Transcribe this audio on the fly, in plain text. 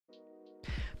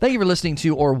Thank you for listening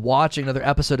to or watching another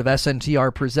episode of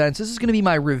SNTR Presents. This is going to be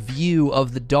my review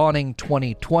of the Dawning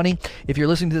 2020. If you're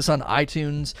listening to this on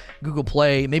iTunes, Google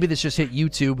Play, maybe this just hit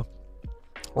YouTube,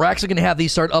 we're actually going to have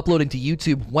these start uploading to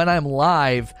YouTube when I'm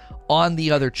live on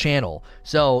the other channel.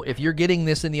 So if you're getting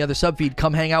this in the other subfeed,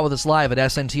 come hang out with us live at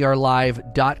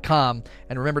sntrlive.com.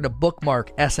 And remember to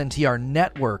bookmark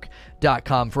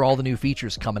sntrnetwork.com for all the new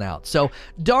features coming out. So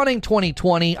Dawning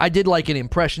 2020, I did like an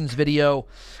impressions video,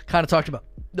 kind of talked about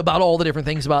all the different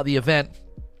things about the event.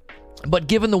 But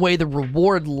given the way the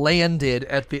reward landed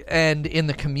at the end in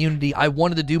the community, I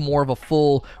wanted to do more of a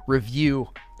full review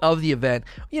of the event,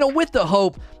 with the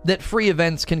hope that free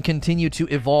events can continue to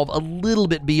evolve a little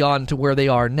bit beyond to where they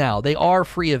are now. They are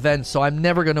free events, so I'm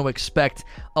never going to expect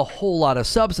a whole lot of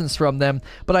substance from them,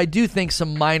 but I do think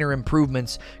some minor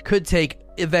improvements could take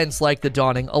events like the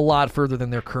Dawning a lot further than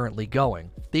they're currently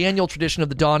going. The annual tradition of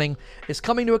the Dawning is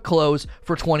coming to a close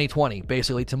for 2020,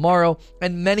 basically tomorrow,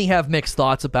 and many have mixed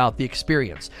thoughts about the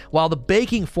experience. While the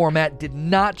baking format did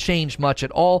not change much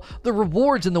at all, the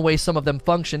rewards and the way some of them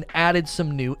function added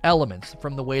some new elements,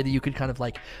 from the way that you could kind of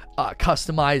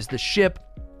customize the ship,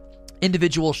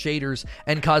 individual shaders,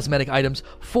 and cosmetic items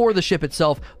for the ship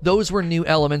itself. Those were new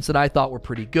elements that I thought were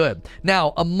pretty good.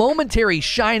 Now, a momentary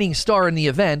shining star in the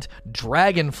event,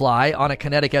 Dragonfly on a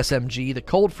kinetic SMG, the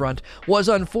Cold Front, was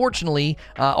unfortunately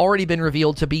already been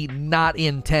revealed to be not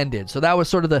intended. So that was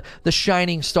sort of the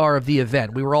shining star of the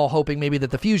event. We were all hoping maybe that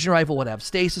the fusion rifle would have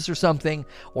stasis or something,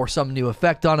 or some new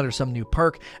effect on it, or some new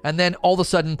perk, and then all of a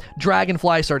sudden,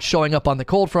 Dragonfly starts showing up on the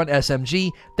Cold Front SMG.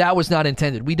 That was not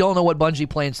intended. We don't know what Bungie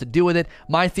plans to do with it.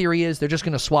 My theory is they're just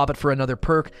going to swap it for another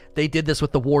perk. They did this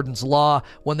with the Warden's Law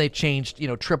when they changed,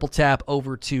 triple tap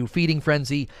over to Feeding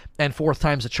Frenzy, and fourth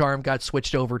time's a charm got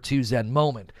switched over to Zen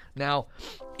Moment. Now,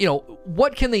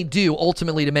 what can they do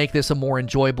ultimately to make this a more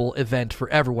enjoyable event for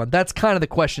everyone? That's kind of the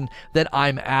question that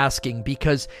I'm asking,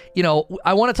 because,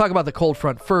 I want to talk about the Cold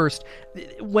Front first.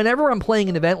 Whenever I'm playing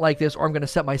an event like this, or I'm going to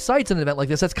set my sights on an event like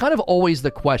this, that's kind of always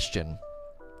the question.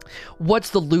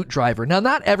 What's the loot driver? Now,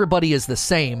 not everybody is the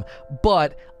same,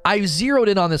 but I zeroed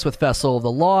in on this with Festival of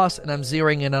the Lost, and I'm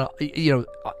zeroing in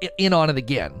on it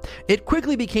again. It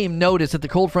quickly became noticed that the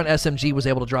Cold Front SMG was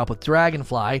able to drop with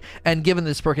Dragonfly, and given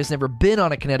this perk has never been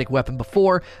on a kinetic weapon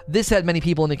before, this had many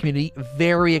people in the community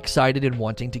very excited and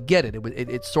wanting to get it.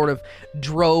 It sort of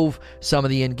drove some of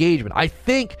the engagement. I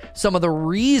think some of the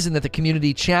reason that the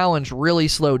community challenge really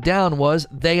slowed down was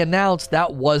they announced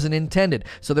that wasn't intended.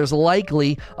 So there's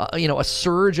likely, a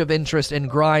surge of interest and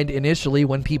grind initially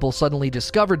when people suddenly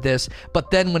discovered this,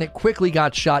 but then when it quickly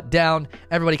got shot down,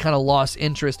 everybody kind of lost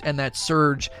interest, and that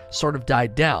surge sort of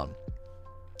died down.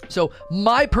 So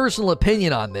my personal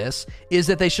opinion on this is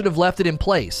that they should have left it in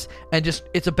place, and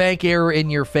it's a bank error in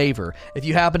your favor. If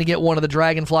you happen to get one of the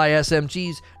Dragonfly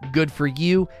SMGs, good for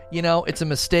you. It's a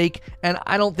mistake, and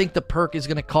I don't think the perk is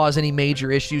going to cause any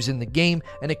major issues in the game,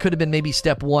 and it could have been maybe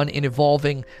step one in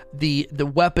evolving the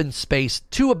weapon space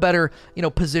to a better,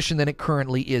 position than it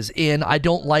currently is in. I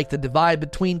don't like the divide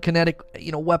between kinetic,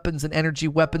 weapons and energy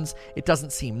weapons. It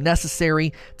doesn't seem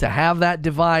necessary to have that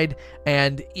divide,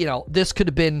 and, this could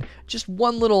have been just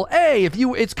one little, hey,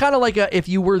 it's kind of like if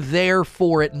you were there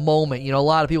for it moment. A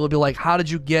lot of people would be like, how did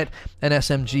you get an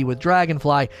SMG with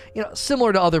Dragonfly?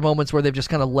 Similar to other moments where they've just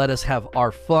kind of let us have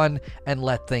our fun and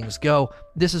let things go.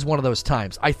 This is one of those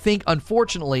times. I think,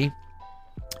 unfortunately,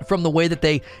 from the way that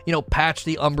they, patched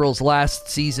the Umbrals last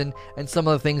season and some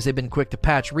of the things they've been quick to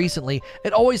patch recently,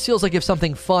 it always feels like if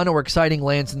something fun or exciting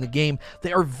lands in the game,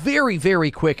 they are very, very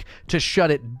quick to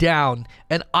shut it down,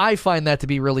 and I find that to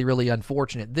be really, really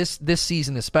unfortunate. This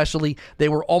season especially, they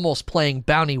were almost playing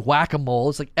bounty whack-a-mole.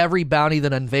 It's like every bounty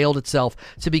that unveiled itself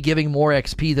to be giving more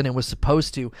XP than it was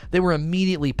supposed to, they were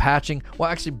immediately patching,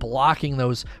 actually blocking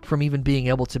those from even being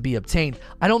able to be obtained.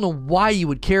 I don't know why you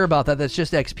would care about that. That's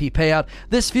just XP payout.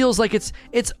 This feels like it's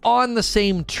on the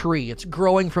same tree. It's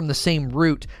growing from the same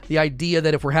root. The idea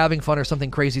that if we're having fun or something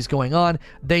crazy is going on,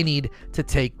 they need to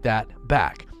take that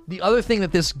back. The other thing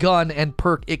that this gun and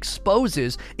perk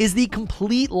exposes is the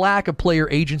complete lack of player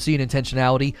agency and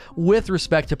intentionality with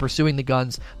respect to pursuing the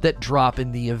guns that drop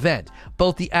in the event.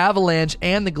 Both the Avalanche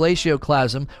and the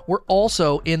Glacioclasm were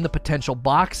also in the potential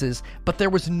boxes, but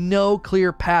there was no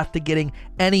clear path to getting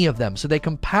any of them, so they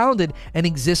compounded an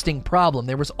existing problem.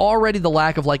 There was already the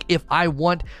lack of, if I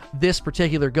want this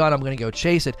particular gun, I'm going to go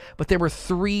chase it, but there were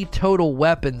 3 total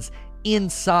weapons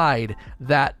inside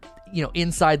that,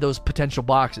 inside those potential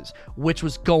boxes, which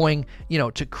was going,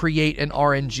 to create an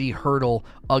RNG hurdle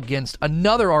against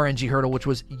another RNG hurdle, which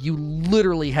was you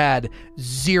literally had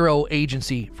 0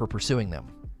 agency for pursuing them.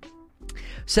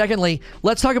 Secondly,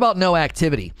 let's talk about no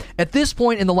activity. At this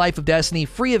point in the life of Destiny,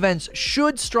 free events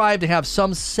should strive to have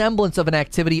some semblance of an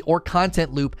activity or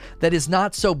content loop that is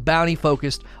not so bounty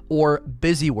focused or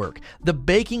busy work. The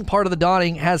baking part of the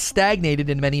Dawning has stagnated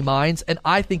in many minds, and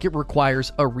I think it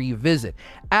requires a revisit.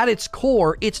 At its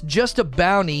core, it's just a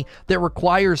bounty that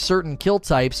requires certain kill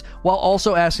types while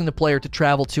also asking the player to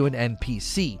travel to an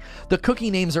NPC. The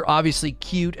cookie names are obviously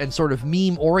cute and sort of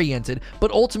meme oriented,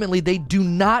 but ultimately they do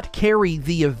not carry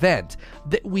the event.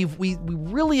 We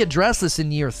really address this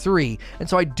in year 3, and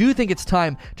so I do think it's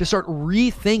time to start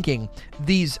rethinking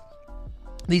these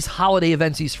holiday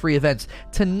events, these free events,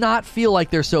 to not feel like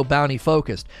they're so bounty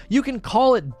focused. You can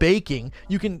call it baking,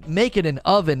 you can make it an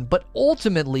oven, but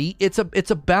ultimately it's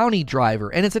a bounty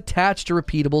driver and it's attached to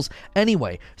repeatables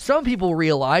anyway. Some people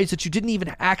realize that you didn't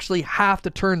even actually have to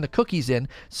turn the cookies in,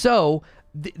 so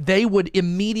they would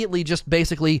immediately just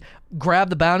basically grab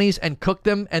the bounties and cook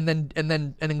them and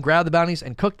then grab the bounties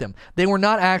and cook them. They were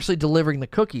not actually delivering the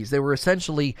cookies. They were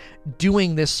essentially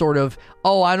doing this sort of,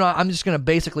 I'm just going to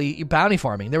basically bounty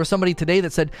farming. There was somebody today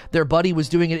that said their buddy was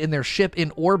doing it in their ship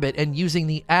in orbit and using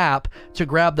the app to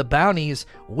grab the bounties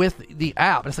with the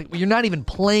app. And it's like, well, you're not even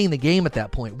playing the game at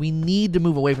that point. We need to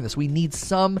move away from this. We need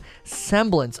some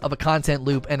semblance of a content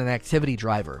loop and an activity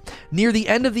driver. Near the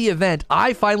end of the event,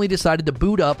 I finally decided to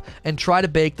boot up and try to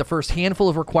bake the first handful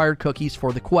of required cookies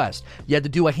for the quest. You had to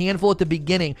do a handful at the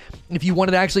beginning if you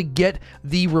wanted to actually get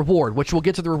the reward, which we'll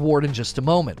get to the reward in just a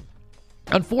moment.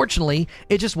 Unfortunately,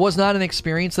 it just was not an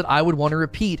experience that I would want to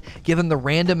repeat, given the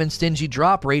random and stingy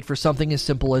drop rate for something as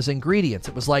simple as ingredients.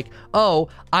 It was like, oh,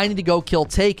 I need to go kill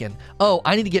Taken. Oh,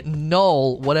 I need to get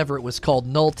Null, whatever it was called,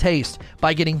 Null Taste,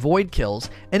 by getting Void kills.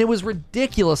 And it was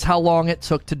ridiculous how long it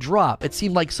took to drop. It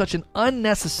seemed like such an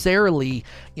unnecessarily,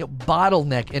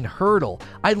 bottleneck and hurdle.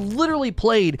 I literally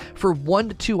played for 1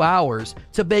 to 2 hours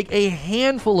to bake a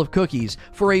handful of cookies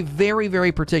for a very,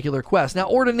 very particular quest. Now,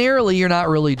 ordinarily, you're not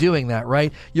really doing that,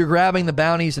 right? You're grabbing the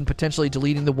bounties and potentially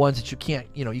deleting the ones that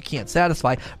you can't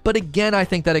satisfy. But again, I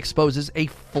think that exposes a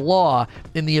flaw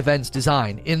in the event's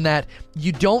design, in that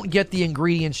you don't get the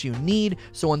ingredients you need.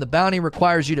 So when the bounty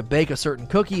requires you to bake a certain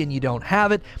cookie and you don't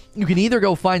have it, you can either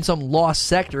go find some lost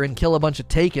sector and kill a bunch of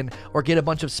Taken or get a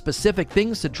bunch of specific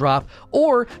things to drop,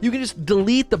 or you can just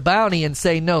delete the bounty and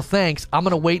say, no thanks, I'm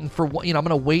going to wait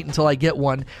until I get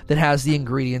one that has the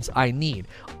ingredients I need.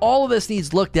 All of this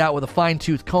needs looked at with a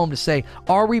fine-tooth comb to say,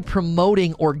 are we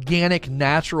promoting organic,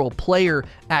 natural player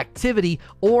activity,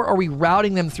 or are we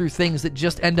routing them through things that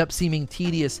just end up seeming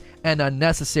tedious and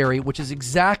unnecessary, which is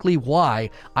exactly why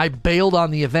I bailed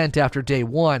on the event after day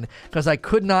 1, because I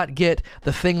could not get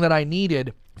the thing that I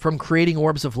needed from creating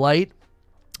Orbs of Light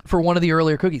for one of the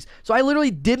earlier cookies. So I literally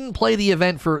didn't play the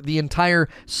event for the entire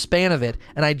span of it,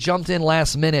 and I jumped in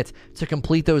last minute to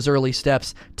complete those early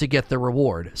steps to get the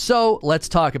reward. So let's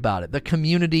talk about it. The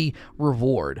community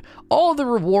reward. All of the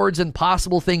rewards and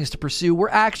possible things to pursue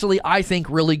were actually, I think,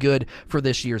 really good for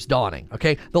this year's Dawning.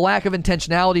 Okay, the lack of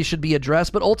intentionality should be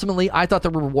addressed, but ultimately, I thought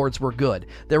the rewards were good.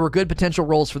 There were good potential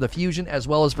roles for the Fusion, as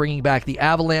well as bringing back the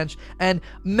Avalanche, and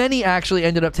many actually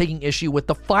ended up taking issue with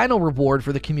the final reward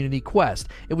for the community quest.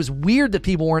 It was weird that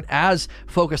people weren't as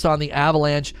focused on the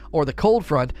Avalanche or the Cold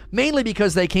Front, mainly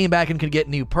because they came back and could get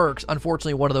new perks.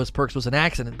 Unfortunately, one of those perks was an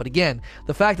accident, but again,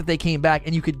 the fact that they came back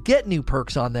and you could get new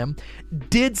perks on them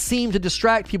did seem to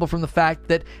distract people from the fact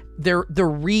that the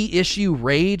reissue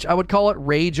rage, I would call it,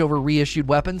 rage over reissued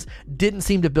weapons, didn't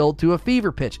seem to build to a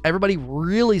fever pitch. Everybody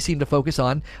really seemed to focus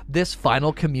on this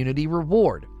final community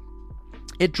reward.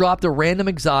 It dropped a random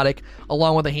exotic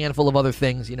along with a handful of other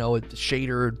things, a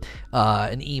shader,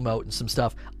 an emote, and some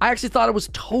stuff. I actually thought it was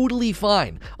totally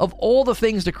fine. Of all the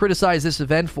things to criticize this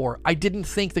event for, I didn't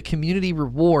think the community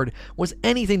reward was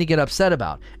anything to get upset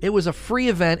about. It was a free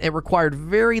event. It required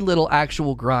very little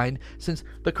actual grind, since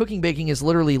the cooking baking is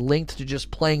literally linked to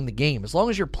just playing the game. As long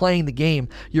as you're playing the game,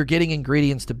 you're getting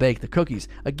ingredients to bake the cookies.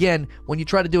 Again, when you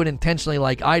try to do it intentionally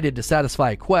like I did to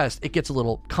satisfy a quest, it gets a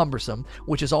little cumbersome,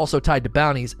 which is also tied to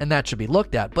bounties, and that should be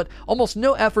looked at. But almost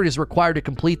no effort is required to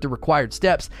complete the required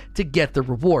steps to get the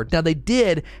reward. Now, they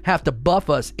did have to buff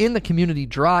us in the community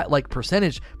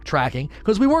percentage tracking,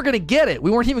 because we weren't going to get it.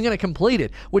 We weren't even going to complete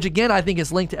it, which again, I think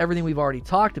is linked to everything we've already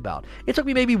talked about. It took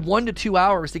me maybe 1 to 2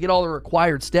 hours to get all the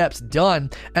required steps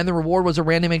done, and the reward was a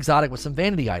random exotic with some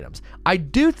vanity items. I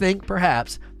do think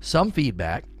perhaps some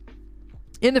feedback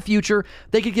In the future,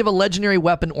 they could give a legendary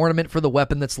weapon ornament for the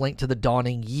weapon that's linked to the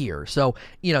Dawning Year. So,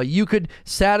 you could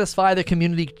satisfy the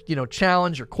community,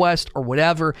 challenge or quest or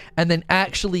whatever, and then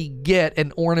actually get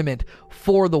an ornament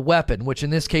for the weapon, which in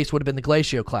this case would have been the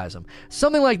Glacioclasm.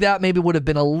 Something like that maybe would have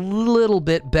been a little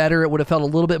bit better. It would have felt a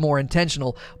little bit more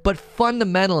intentional. But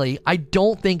fundamentally, I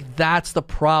don't think that's the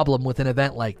problem with an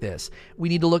event like this. We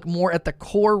need to look more at the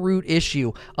core root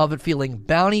issue of it feeling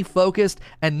bounty focused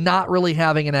and not really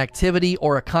having an activity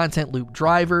or a content loop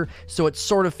driver, so it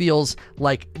sort of feels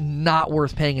like not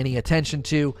worth paying any attention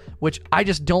to, which I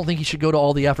just don't think you should go to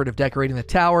all the effort of decorating the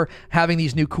tower, having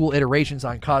these new cool iterations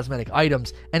on cosmetic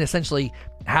items, and essentially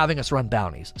having us run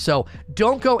bounties. So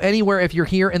don't go anywhere if you're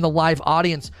here in the live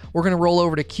audience. We're going to roll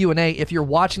over to Q&A. If you're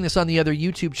watching this on the other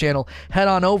YouTube channel, head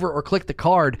on over or click the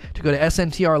card to go to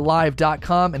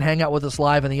sntrlive.com and hang out with us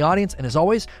live in the audience. And as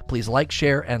always, please like,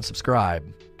 share, and subscribe.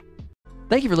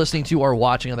 Thank you for listening to or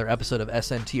watching another episode of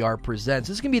SNTR Presents.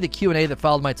 This is going to be the Q&A that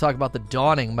followed my talk about the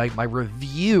Dawning, my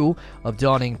review of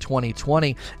Dawning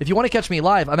 2020. If you want to catch me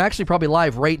live, I'm actually probably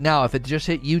live right now. If it just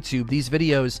hit YouTube, these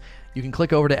videos, you can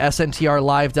click over to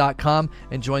sntrlive.com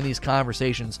and join these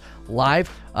conversations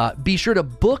live. Be sure to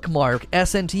bookmark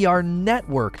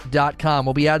sntrnetwork.com.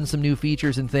 We'll be adding some new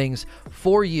features and things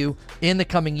for you in the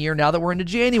coming year. Now that we're into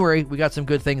January, we got some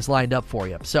good things lined up for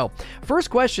you. So, first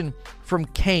question from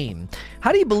Kane.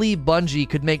 How do you believe Bungie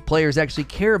could make players actually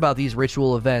care about these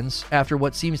ritual events after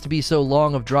what seems to be so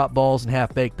long of drop balls and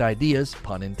half-baked ideas,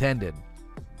 pun intended?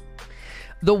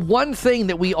 The one thing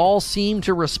that we all seem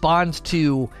to respond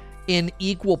to in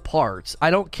equal parts,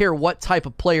 I don't care what type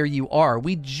of player you are,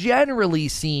 we generally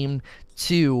seem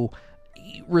to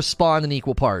respond in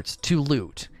equal parts to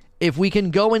loot. If we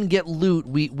can go and get loot,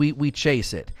 we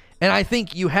chase it. And I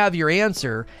think you have your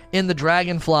answer in the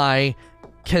Dragonfly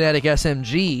Kinetic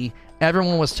SMG.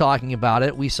 Everyone was talking about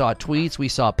it. We saw tweets, we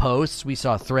saw posts, we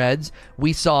saw threads,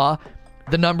 we saw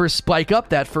the numbers spike up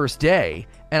that first day.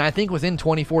 And I think within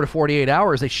 24 to 48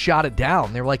 hours, they shot it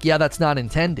down. They were like, yeah, that's not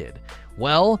intended.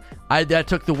 Well, that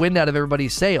took the wind out of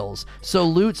everybody's sails. So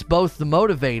loot's both the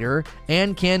motivator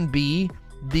and can be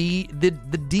the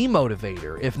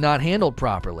demotivator if not handled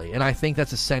properly. And I think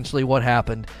that's essentially what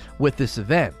happened with this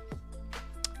event.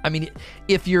 I mean,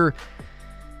 if you're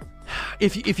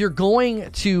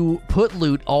going to put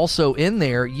loot also in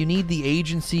there, you need the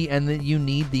agency and you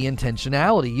need the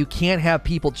intentionality. You can't have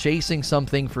people chasing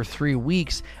something for 3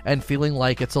 weeks and feeling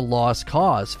like it's a lost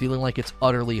cause, feeling like it's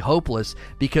utterly hopeless,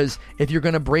 because if you're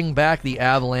going to bring back the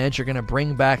Avalanche, you're going to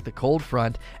bring back the Cold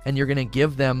Front, and you're going to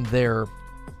give them their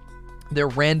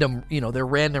random, their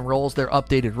random roles, their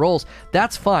updated roles,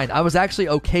 that's fine. I was actually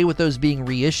okay with those being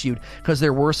reissued because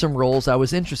there were some roles I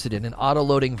was interested in. An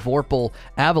auto-loading Vorpal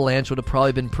Avalanche would have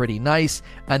probably been pretty nice,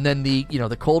 and then the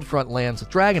Cold Front lands with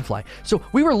Dragonfly. So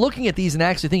we were looking at these and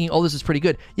actually thinking, oh, this is pretty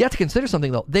good. You have to consider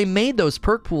something, though. They made those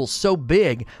perk pools so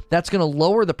big, that's going to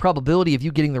lower the probability of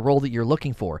you getting the role that you're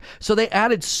looking for. So they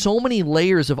added so many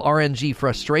layers of RNG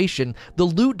frustration, the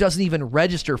loot doesn't even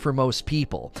register for most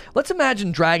people. Let's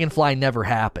imagine Dragonfly never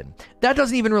happen. That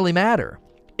doesn't even really matter.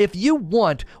 If you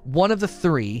want one of the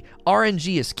three,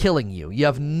 RNG is killing you. You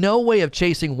have no way of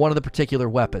chasing one of the particular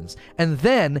weapons. And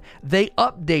then they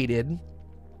updated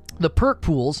the perk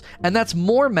pools, and that's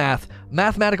more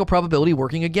mathematical probability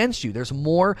working against you. There's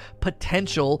more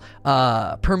potential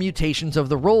permutations of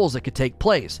the roles that could take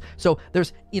place. So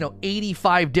there's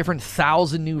 85 different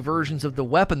thousand new versions of the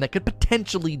weapon that could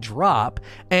potentially drop,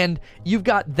 and you've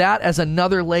got that as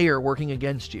another layer working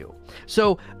against you.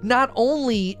 So not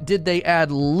only did they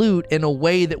add loot in a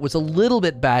way that was a little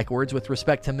bit backwards with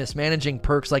respect to mismanaging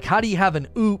perks, like how do you have an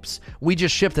oops, we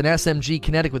just shipped an SMG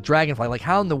kinetic with Dragonfly, like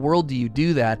how in the world do you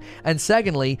do that? And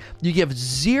secondly, you give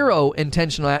zero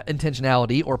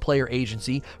intentionality or player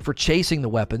agency for chasing the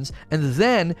weapons, and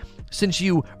then since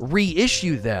you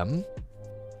reissue them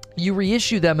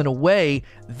in a way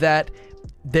that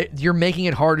you're making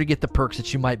it harder to get the perks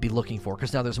that you might be looking for,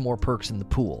 because now there's more perks in the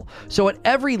pool. So at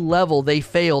every level, they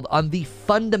failed on the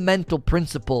fundamental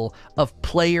principle of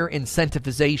player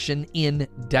incentivization in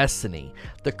Destiny.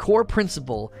 The core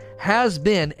principle has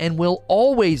been and will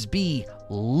always be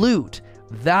loot.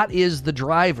 That is the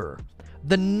driver.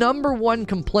 The number one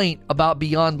complaint about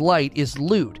Beyond Light is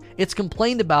loot. It's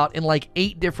complained about in like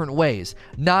 8 different ways.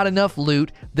 Not enough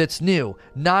loot that's new.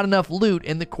 Not enough loot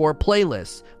in the core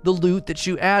playlists. The loot that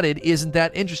you added isn't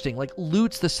that interesting. Like,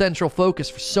 loot's the central focus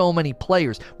for so many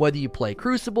players. Whether you play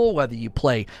Crucible, whether you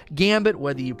play Gambit,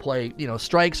 whether you play,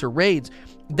 strikes or raids,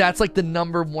 that's like the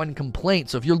number one complaint.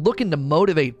 So if you're looking to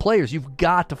motivate players, you've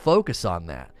got to focus on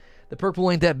that. The perk pool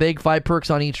ain't that big. 5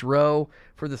 perks on each row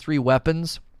for the 3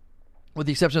 weapons. with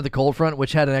the exception of the Cold Front,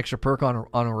 which had an extra perk on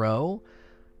a row.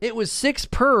 It was 6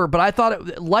 per, but I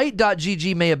thought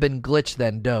Light.gg may have been glitched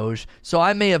then, Doge, so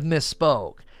I may have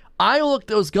misspoke. I looked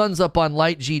those guns up on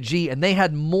Light.gg, and they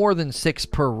had more than 6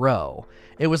 per row.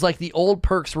 It was like the old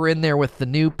perks were in there with the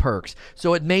new perks,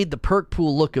 so it made the perk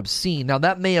pool look obscene. Now,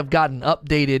 that may have gotten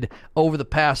updated over the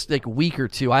past week or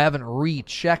two. I haven't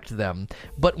rechecked them,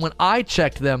 but when I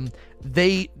checked them,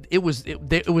 it was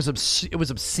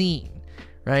obscene,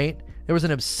 right? There was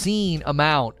an obscene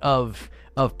amount of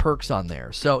perks on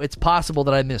there. So it's possible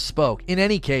that I misspoke. In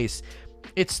any case,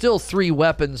 it's still 3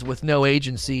 weapons with no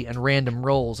agency and random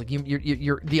rolls. Like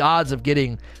you're the odds of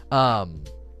getting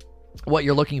what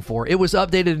you're looking for. It was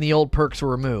updated and the old perks were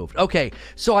removed. Okay,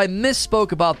 so I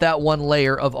misspoke about that one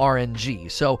layer of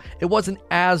RNG. So it wasn't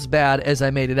as bad as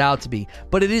I made it out to be,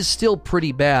 but it is still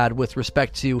pretty bad with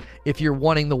respect to if you're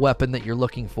wanting the weapon that you're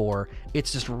looking for.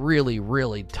 It's just really,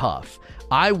 really tough.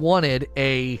 I wanted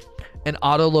an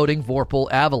auto-loading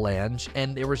Vorpal Avalanche,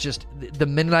 and it was just, the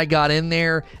minute I got in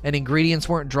there and ingredients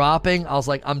weren't dropping, I was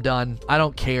like, I'm done. I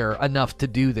don't care enough to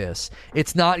do this.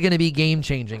 It's not going to be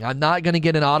game-changing. I'm not going to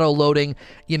get an auto-loading,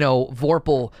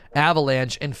 Vorpal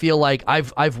Avalanche and feel like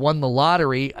I've won the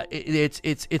lottery.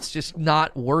 It's just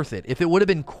not worth it. If it would have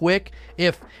been quick,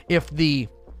 if the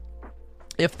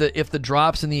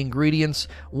drops and the ingredients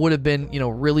would have been,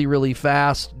 really, really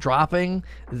fast dropping,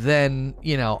 then,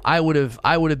 I would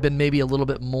have been maybe a little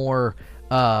bit more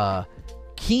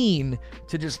keen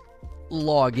to just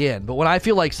log in. But when I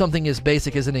feel like something as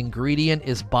basic as an ingredient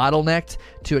is bottlenecked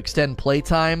to extend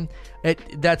playtime,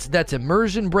 that's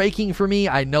immersion breaking for me.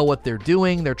 I know what they're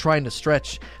doing. They're trying to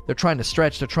stretch. They're trying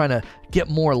to get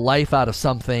more life out of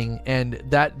something, and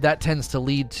that tends to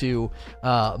lead to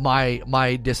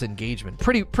my disengagement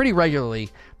pretty regularly.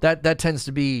 That tends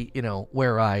to be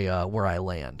where I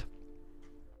land.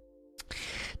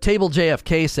 Table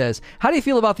JFK says, how do you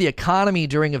feel about the economy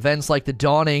during events like the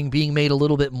Dawning being made a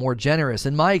little bit more generous?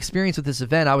 In my experience with this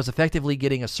event, I was effectively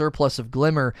getting a surplus of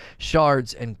Glimmer,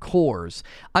 Shards, and Cores.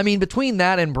 I mean, between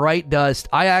that and Bright Dust,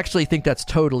 I actually think that's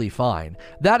totally fine.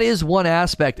 That is one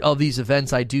aspect of these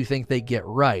events I do think they get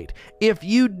right. If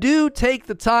you do take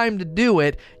the time to do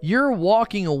it, you're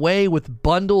walking away with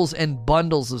bundles and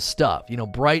bundles of stuff.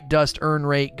 Bright Dust earn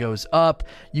rate goes up,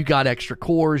 you got extra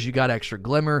Cores, you got extra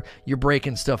Glimmer, you're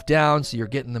breaking stuff down, so you're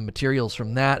getting the materials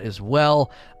from that as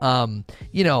well. I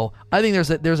think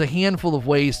there's a handful of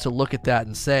ways to look at that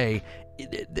and say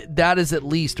that is at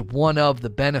least one of the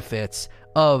benefits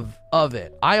of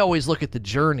it. I always look at the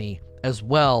journey as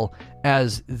well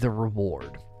as the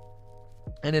reward.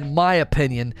 And in my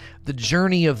opinion, the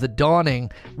journey of the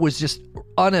Dawning was just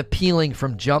unappealing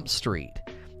from Jump Street.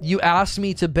 You asked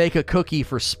me to bake a cookie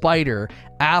for Spider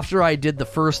after I did the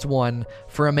first one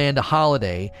for Amanda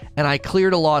Holiday, and I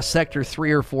cleared a lost sector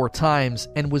 3 or 4 times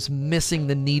and was missing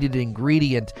the needed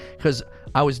ingredient because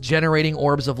I was generating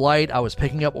orbs of light. I was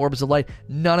picking up orbs of light.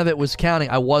 None of it was counting.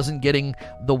 I wasn't getting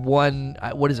the one,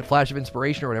 Flash of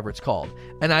Inspiration or whatever it's called.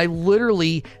 And I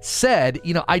literally said,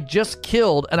 I just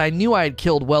killed, and I knew I had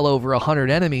killed well over 100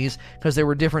 enemies because there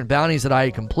were different bounties that I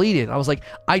had completed. I was like,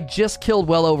 I just killed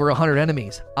well over 100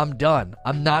 enemies. I'm done.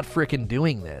 I'm not freaking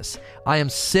doing this. I am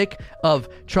sick of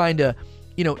trying to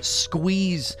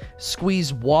squeeze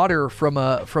water from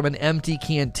an empty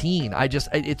canteen.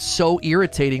 It's so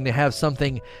irritating to have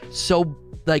something so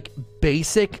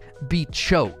basic be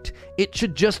choked. It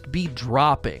should just be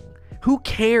dropping. Who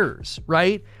cares,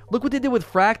 right? Look what they did with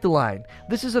Fractaline.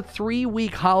 This is a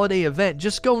 3-week holiday event.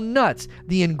 Just go nuts.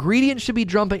 The ingredients should be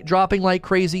dropping like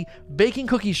crazy. Baking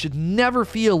cookies should never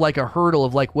feel like a hurdle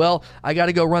of I got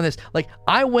to go run this.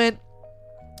 I went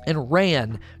and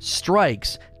ran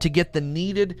strikes to get the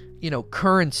needed,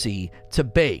 currency to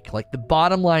bake, the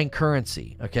bottom line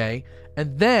currency, okay?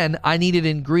 And then I needed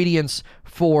ingredients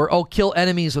for, kill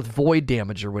enemies with void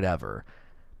damage or whatever.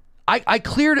 I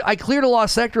cleared a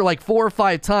lost sector 4 or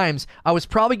 5 times. I was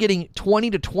probably getting 20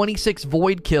 to 26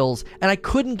 void kills, and I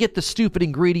couldn't get the stupid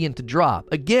ingredient to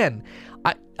drop. Again,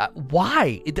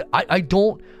 why? I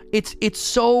don't, it's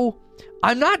so...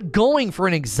 I'm not going for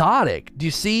an exotic. Do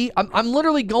you see? I'm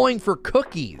literally going for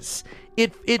cookies.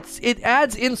 It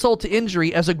adds insult to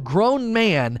injury. As a grown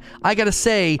man, I gotta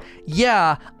say,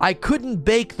 yeah, I couldn't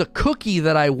bake the cookie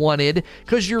that I wanted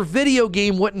because your video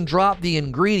game wouldn't drop the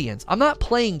ingredients. I'm not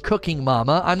playing Cooking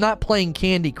Mama. I'm not playing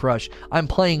Candy Crush. I'm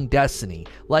playing Destiny.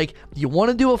 You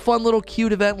want to do a fun little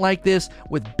cute event like this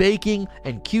with baking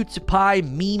and cute pie,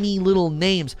 meme little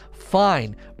names,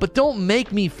 fine, but don't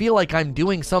make me feel like I'm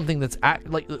doing something that's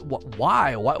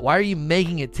why are you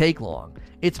making it take long?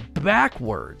 It's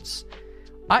backwards.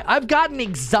 I've gotten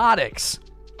exotics.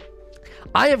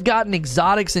 I have gotten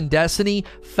exotics in Destiny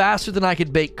faster than I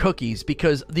could bake cookies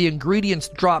because the ingredients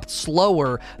dropped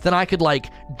slower than I could, like,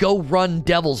 go run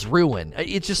Devil's Ruin.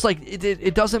 It's just like,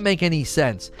 it doesn't make any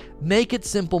sense. Make it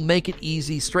simple, make it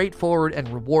easy, straightforward, and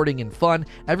rewarding and fun.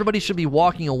 Everybody should be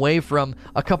walking away from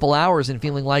a couple hours and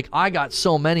feeling like, I got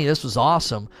so many, this was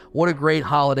awesome. What a great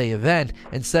holiday event.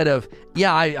 Instead of,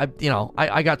 yeah,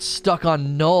 I got stuck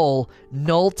on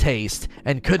null taste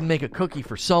and couldn't make a cookie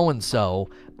for so-and-so.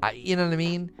 You know what I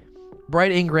mean?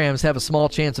 Bright engrams have a small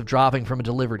chance of dropping from a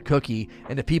delivered cookie,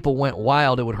 and if people went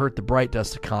wild, it would hurt the Bright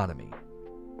Dust economy.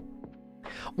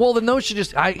 Well, the note should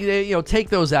just, take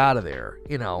those out of there,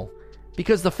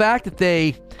 because the fact that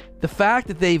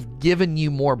they've given you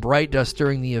more Bright Dust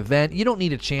during the event, you don't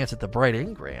need a chance at the Bright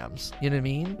engrams. You know what I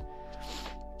mean?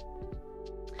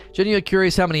 Jenny, you're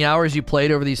curious how many hours you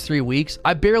played over these 3 weeks?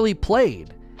 I barely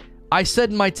played. I said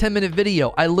in my 10-minute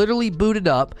video, I literally booted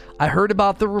up. I heard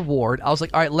about the reward. I was like,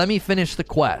 all right, let me finish the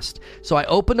quest. So I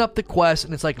opened up the quest,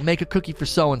 and it's like, make a cookie for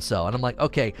so-and-so. And I'm like,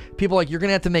 okay. People are like, you're going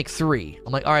to have to make 3.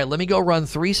 I'm like, all right, let me go run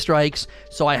 3 strikes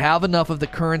so I have enough of the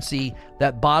currency,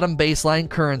 that bottom baseline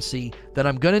currency, that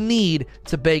I'm going to need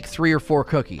to bake 3 or 4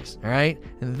 cookies, all right?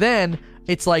 And then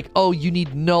it's like, oh, you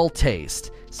need null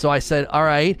taste. So I said, all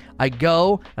right, I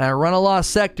go and I run a Lost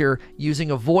Sector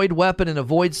using a Void weapon and a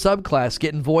Void subclass,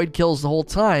 getting Void kills the whole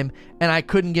time, and I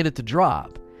couldn't get it to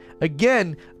drop.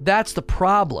 Again, that's the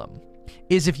problem,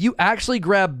 is if you actually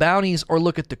grab bounties or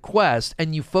look at the quest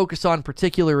and you focus on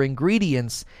particular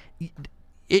ingredients,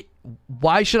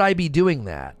 why should I be doing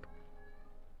that?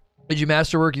 Did you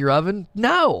masterwork your oven?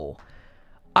 No.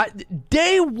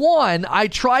 Day 1, I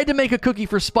tried to make a cookie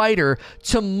for Spider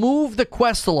to move the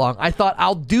quest along. I thought,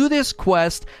 I'll do this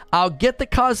quest, I'll get the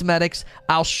cosmetics,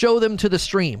 I'll show them to the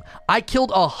stream. I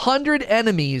killed 100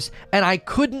 enemies, and I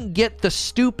couldn't get the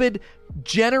stupid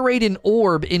generate an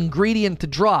orb ingredient to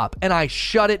drop, and I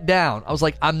shut it down. I was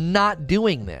like, I'm not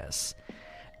doing this.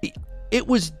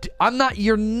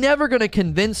 You're never going to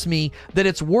convince me that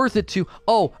it's worth it to,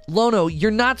 oh, Lono,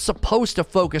 you're not supposed to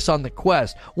focus on the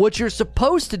quest. What you're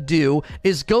supposed to do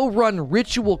is go run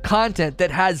ritual content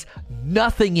that has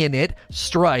nothing in it,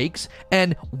 strikes,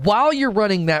 and while you're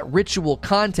running that ritual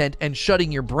content and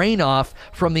shutting your brain off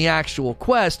from the actual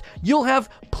quest, you'll have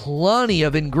plenty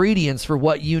of ingredients for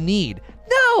what you need.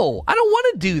 No, I don't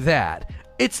want to do that.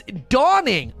 It's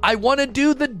Dawning. I want to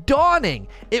do the Dawning.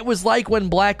 It was like when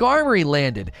Black Armory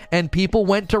landed and people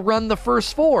went to run the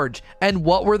first forge. And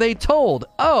what were they told?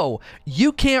 Oh,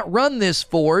 you can't run this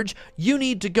forge. You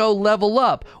need to go level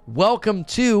up. Welcome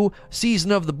to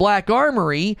Season of the Black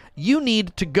Armory. You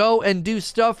need to go and do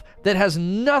stuff that has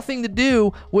nothing to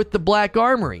do with the Black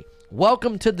Armory.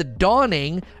 Welcome to the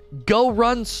Dawning. Go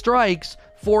run strikes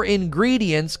for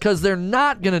ingredients, because they're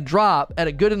not going to drop at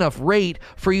a good enough rate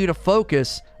for you to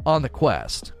focus on the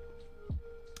quest.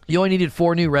 You only needed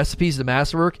 4 new recipes to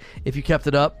masterwork if you kept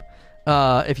it up.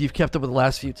 If you've kept up with the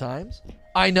last few times.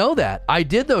 I know that. I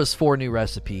did those 4 new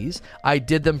recipes. I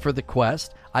did them for the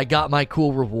quest. I got my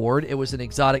cool reward. It was an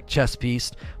exotic chess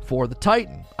piece for the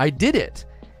Titan. I did it.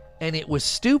 And it was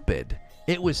stupid.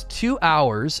 It was 2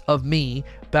 hours of me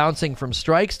bouncing from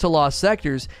strikes to lost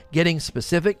sectors, getting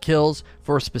specific kills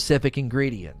for specific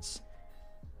ingredients.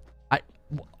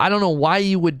 I don't know why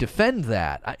you would defend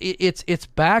that. It's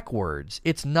backwards.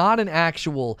 It's not an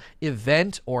actual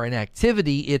event or an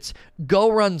activity. It's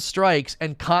go run strikes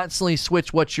and constantly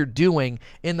switch what you're doing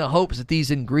in the hopes that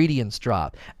these ingredients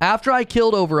drop. After I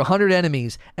killed over 100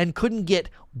 enemies and couldn't get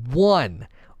one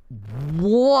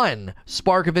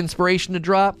spark of inspiration to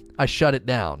drop, I shut it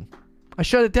down. I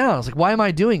was like, why am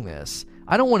I doing this?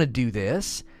 I don't want to do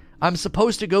this. I'm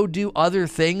supposed to go do other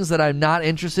things that I'm not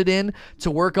interested in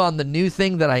to work on the new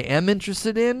thing that I am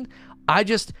interested in. I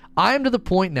am to the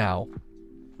point now,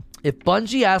 if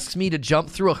Bungie asks me to jump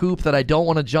through a hoop that I don't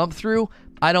want to jump through,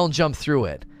 I don't jump through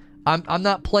it. I'm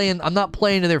not playing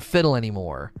to their fiddle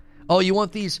anymore. Oh, you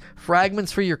want these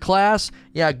fragments for your class?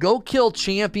 Yeah, go kill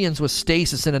champions with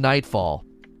stasis in a Nightfall.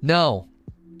 No,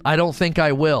 I don't think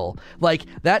I will. Like,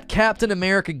 that Captain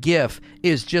America gif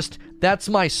is just, that's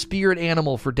my spirit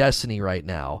animal for Destiny right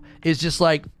now. Is just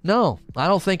like, no, I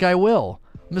don't think I will.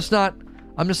 I'm just not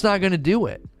going to do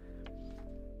it.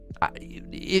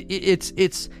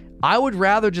 I would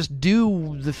rather just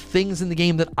do the things in the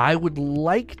game that I would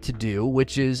like to do,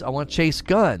 which is I want to chase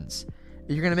guns.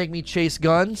 If you're going to make me chase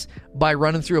guns by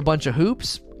running through a bunch of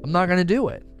hoops, I'm not going to do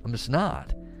it. I'm just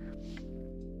not.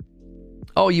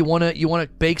 Oh, you want to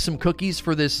bake some cookies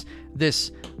for this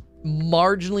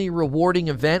marginally rewarding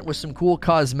event with some cool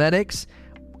cosmetics?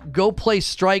 go play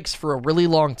strikes for a really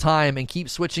long time and keep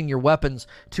switching your weapons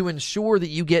to ensure that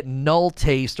you get null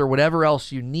taste or whatever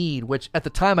else you need, which at the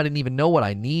time I didn't even know what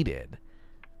I needed.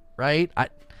 Right?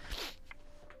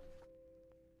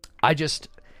 I just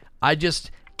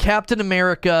Captain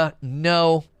America,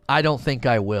 no, I don't think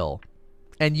I will.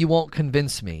 And you won't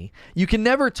convince me. You can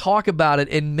never talk about it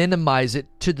and minimize it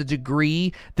to the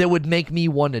degree that would make me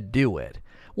want to do it.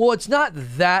 Well, it's not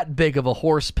that big of a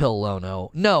horse pill,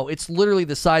 Lono. No, it's literally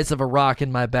the size of a rock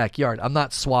in my backyard. I'm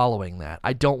not swallowing that.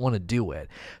 I don't want to do it.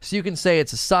 So you can say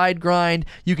it's a side grind.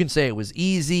 You can say it was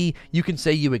easy. You can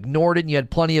say you ignored it and you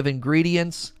had plenty of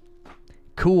ingredients.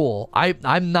 Cool.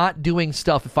 I'm not doing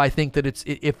stuff if I think that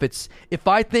if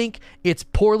I think it's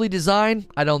poorly designed,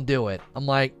 I don't do it. I'm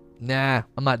like, nah,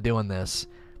 I'm not doing this.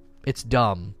 It's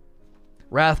dumb.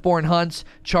 Wrathborn hunts,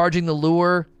 charging the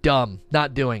lure, dumb.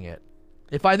 Not doing it.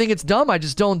 If I think it's dumb, I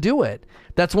just don't do it.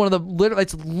 That's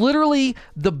it's literally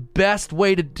the best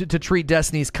way to treat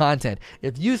Destiny's content.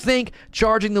 If you think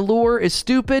charging the lure is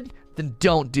stupid, then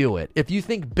don't do it. If you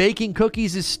think baking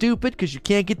cookies is stupid because you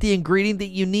can't get the ingredient that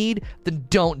you need, then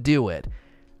don't do it.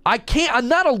 I'm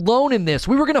not alone in this.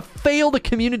 We were going to fail the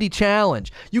community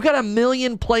challenge. You got 1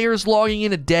 million players logging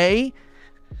in a day.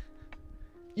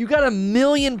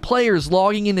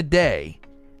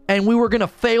 And we were going to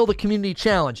fail the community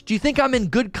challenge. Do you think I'm in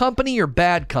good company or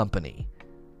bad company?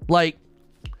 Like,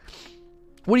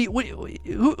 who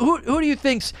do you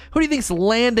think's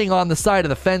landing on the side of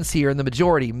the fence here in the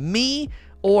majority? Me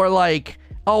or like,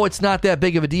 oh, it's not that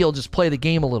big of a deal, just play the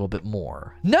game a little bit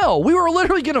more? No, we were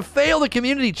literally going to fail the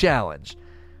community challenge.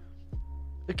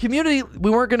 The community,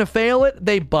 we weren't going to fail it.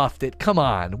 They buffed it. Come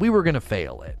on, we were going to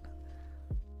fail it.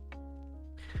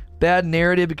 Bad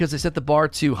narrative because they set the bar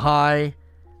too high.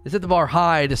 They set the bar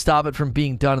high to stop it from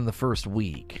being done in the first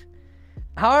week.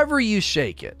 However you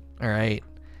shake it, all right?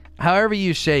 However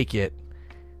you shake it,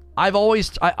 I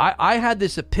had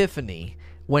this epiphany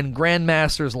when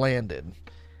Grandmasters landed.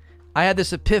 I had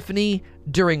this epiphany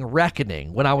during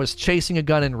Reckoning, when I was chasing a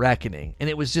gun in Reckoning. And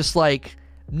it was just like,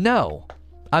 no,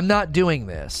 I'm not doing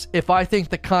this. If I think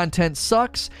the content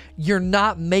sucks, you're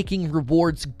not making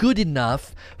rewards good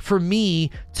enough for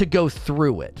me to go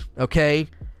through it, okay?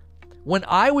 When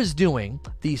I was doing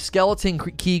the skeleton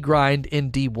key grind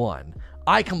in D1,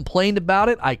 I complained about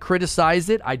it, I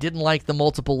criticized it, I didn't like the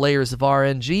multiple layers of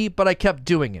RNG, but I kept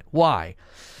doing it. Why?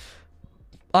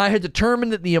 I had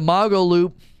determined that the Imago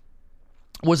loop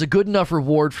was a good enough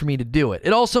reward for me to do it.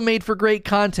 It also made for great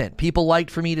content. People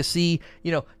liked for me to see,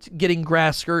 getting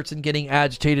grass skirts and getting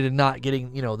agitated and not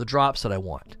getting, the drops that I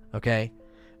want, okay?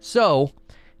 So,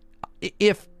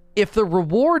 if the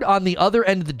reward on the other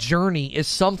end of the journey is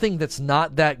something that's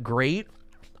not that great,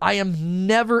 I am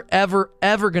never, ever,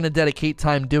 ever going to dedicate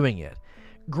time doing it.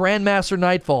 Grandmaster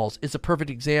Nightfalls is a perfect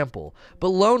example. But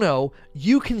Lono,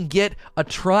 you can get a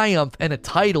triumph and a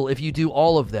title if you do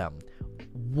all of them.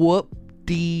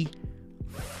 Whoop-de-frick.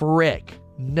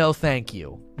 No thank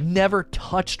you. Never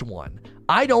touched one.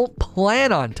 I don't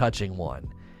plan on touching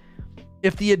one.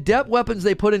 If the adept weapons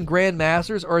they put in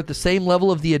Grandmasters are at the same level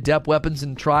of the adept weapons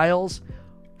in Trials,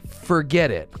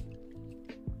 forget it.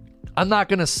 I'm not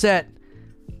going to set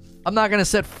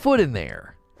foot in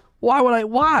there.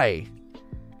 Why?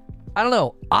 I don't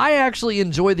know. I actually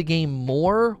enjoy the game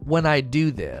more when I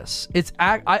do this.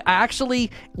 I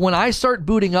actually, when I start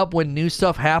booting up when new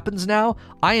stuff happens now,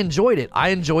 I enjoyed it.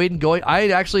 I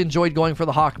actually enjoyed going for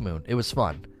the Hawk Moon. It was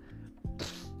fun.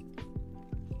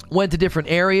 Went to different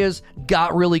areas,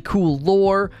 got really cool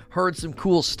lore, heard some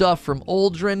cool stuff from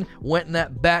Uldren, went in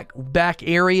that back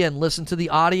area and listened to the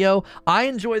audio. I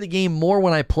enjoy the game more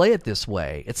when I play it this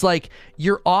way. It's like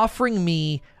you're offering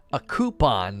me a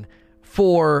coupon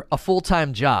for a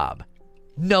full-time job.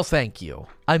 No thank you.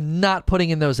 I'm not putting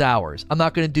in those hours. I'm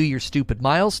not going to do your stupid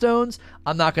milestones.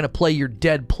 I'm not going to play your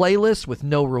dead playlist with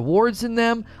no rewards in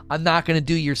them. I'm not going to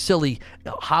do your silly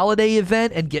holiday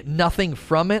event and get nothing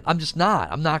from it. I'm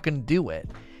not going to do it.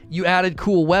 You added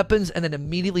cool weapons and then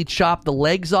immediately chopped the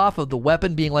legs off of the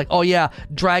weapon, being like, oh yeah,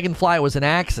 Dragonfly was an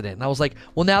accident. And I was like,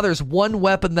 well, now there's one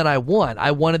weapon that I want.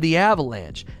 I wanted the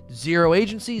Avalanche. Zero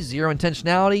agency, zero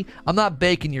intentionality. I'm not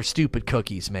baking your stupid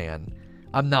cookies, man.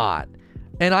 I'm not.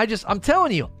 And I'm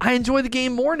telling you, I enjoy the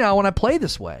game more now when I play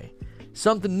this way.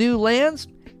 Something new lands,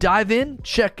 dive in,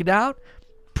 check it out.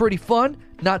 Pretty fun,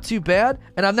 not too bad.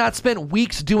 And I've not spent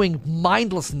weeks doing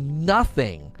mindless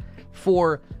nothing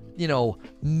for,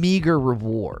 meager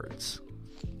rewards.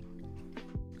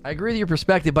 I agree with your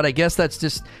perspective, but I guess that's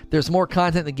just, there's more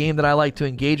content in the game that I like to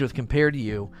engage with compared to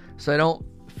you. So I don't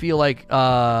feel like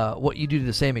what you do to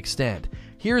the same extent.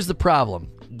 Here's the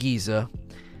problem, Giza.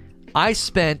 I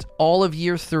spent all of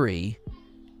year 3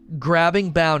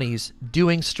 grabbing bounties,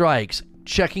 doing strikes,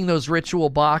 checking those ritual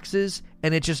boxes,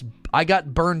 and I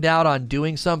got burned out on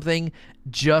doing something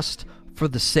just for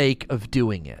the sake of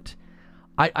doing it.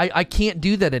 I can't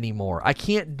do that anymore. I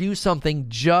can't do something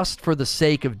just for the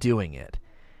sake of doing it.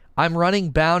 I'm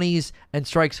running bounties and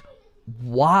strikes.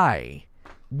 Why?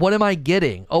 What am I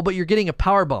getting? Oh, but you're getting a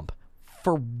power bump.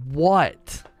 For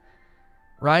what?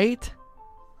 Right?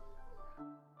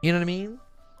 You know what I mean?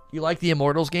 You like the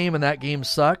Immortals game and that game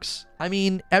sucks? I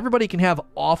mean, everybody can have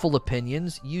awful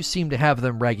opinions. You seem to have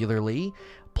them regularly.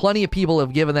 Plenty of people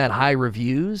have given that high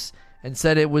reviews and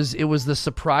said it was the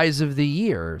surprise of the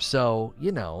year. So,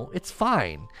 it's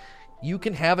fine. You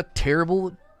can have a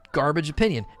terrible garbage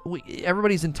opinion.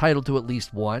 Everybody's entitled to at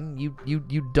least one.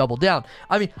 You double down.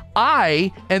 I mean,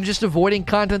 I am just avoiding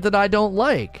content that I don't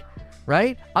like,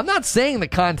 right? I'm not saying the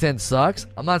content sucks.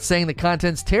 I'm not saying the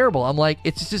content's terrible. I'm like,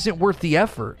 it just isn't worth the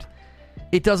effort.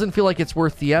 It doesn't feel like it's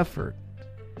worth the effort.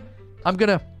 I'm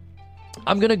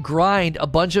gonna grind a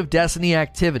bunch of Destiny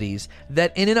activities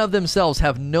that in and of themselves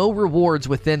have no rewards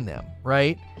within them,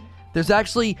 right? There's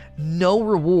actually no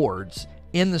rewards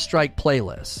in the Strike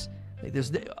playlist.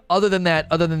 There's other than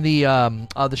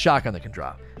the shotgun that can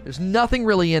drop. There's nothing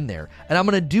really in there, and I'm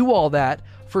gonna do all that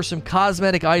for some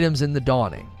cosmetic items in the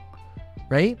Dawning,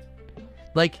 right?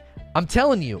 Like, I'm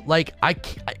telling you, like,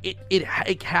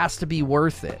 it has to be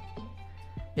worth it.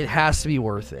 It has to be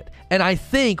worth it. And I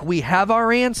think we have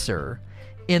our answer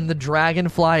in the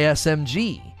Dragonfly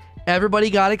SMG. Everybody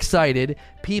got excited.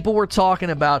 People were talking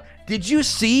about, did you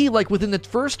see, like, within the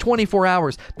first 24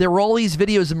 hours, there were all these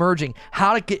videos emerging,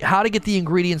 how to get the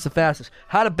ingredients the fastest,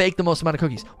 how to bake the most amount of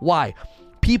cookies. Why?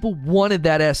 People wanted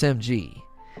that SMG.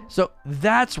 So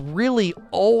that's really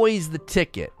always the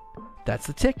ticket. That's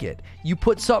the ticket. You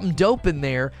put something dope in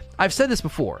there. I've said this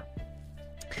before.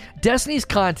 Destiny's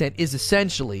content is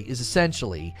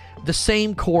essentially the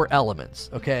same core elements,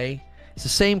 okay? It's the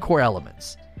same core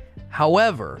elements.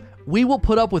 However, we will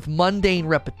put up with mundane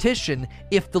repetition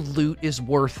if the loot is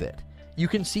worth it. You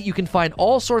can find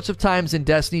all sorts of times in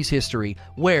Destiny's history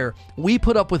where we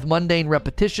put up with mundane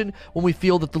repetition when we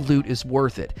feel that the loot is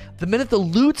worth it. The minute the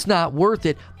loot's not worth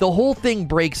it, the whole thing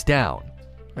breaks down.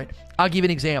 Right? I'll give you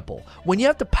an example. When you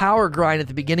have to power grind at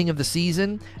the beginning of the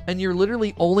season and you're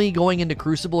literally only going into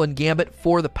Crucible and Gambit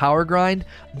for the power grind,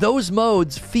 those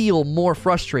modes feel more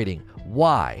frustrating.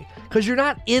 Why? Because you're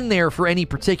not in there for any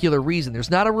particular reason. There's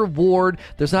not a reward.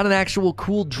 There's not an actual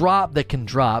cool drop that can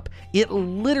drop. It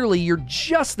literally, you're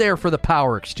just there for the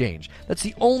power exchange. That's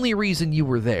the only reason you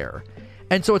were there.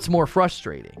 And so it's more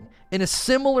frustrating. In a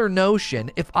similar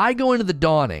notion, if I go into the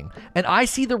Dawning and I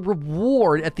see the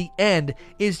reward at the end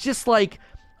is just like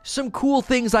some cool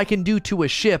things I can do to a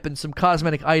ship and some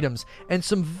cosmetic items and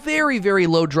some very, very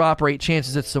low drop rate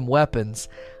chances at some weapons,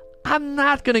 I'm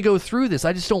not going to go through this.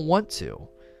 I just don't want to.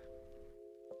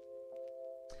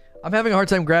 I'm having a hard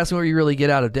time grasping what you really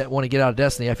want to get out of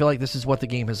Destiny. I feel like this is what the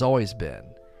game has always been.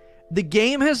 The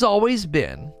game has always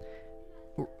been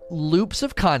loops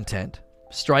of content,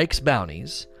 strikes,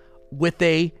 bounties, with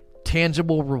a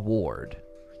tangible reward.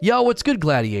 Yo, what's good,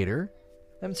 Gladiator?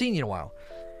 Haven't seen you in a while.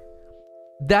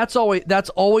 That's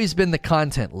always been the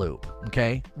content loop,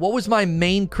 okay? What was my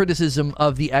main criticism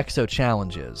of the EXO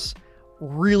challenges?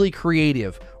 Really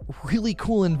creative, really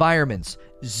cool environments,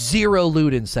 zero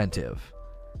loot incentive.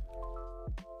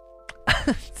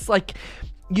 It's like,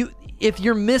 if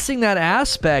you're missing that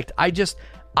aspect,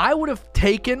 I would have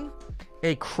taken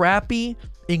a crappy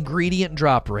ingredient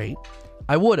drop rate.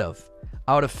 I would have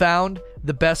found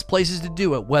the best places to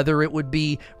do it, whether it would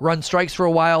be run strikes for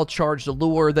a while, charge the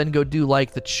lure, then go do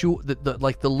like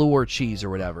the lure cheese or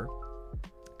whatever.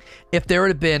 If there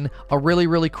had been a really,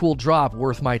 really cool drop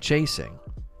worth my chasing,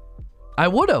 I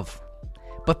would have,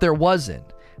 but there wasn't.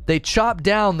 They chopped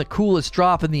down the coolest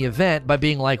drop in the event by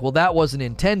being like, well, that wasn't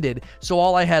intended, so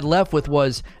all I had left with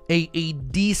was a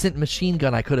decent machine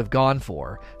gun I could have gone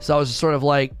for. So I was just sort of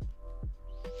like,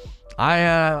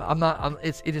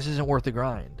 it just isn't worth the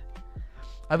grind.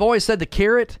 I've always said the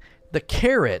carrot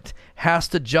has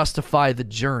to justify the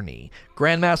journey.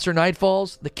 Grandmaster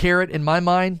Nightfalls, the carrot in my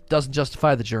mind doesn't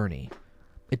justify the journey.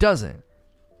 It doesn't.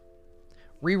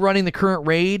 Rerunning the current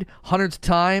raid hundreds of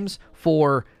times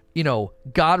for,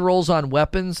 god rolls on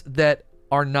weapons that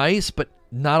are nice but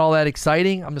not all that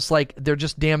exciting. I'm just like, they're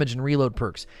just damage and reload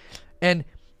perks. And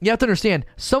you have to understand,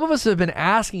 some of us have been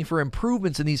asking for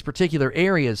improvements in these particular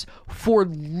areas for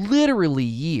literally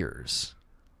years.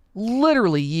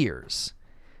 Literally years.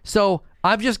 So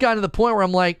I've just gotten to the point where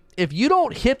I'm like, if you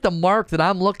don't hit the mark that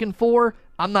I'm looking for,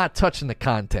 I'm not touching the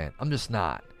content. I'm just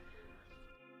not.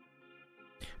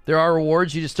 There are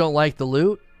rewards, you just don't like the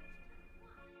loot?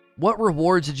 What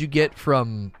rewards did you get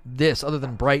from this other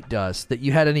than Bright Dust that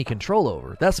you had any control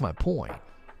over? That's my point.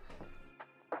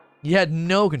 You had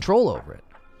no control over it.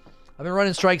 I've been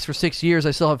running strikes for 6 years.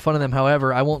 I still have fun in them.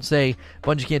 However, I won't say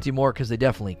Bungie can't do more because they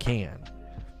definitely can.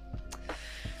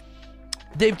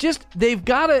 They've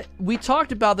got to, we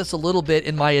talked about this a little bit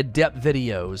in my Adept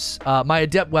videos, my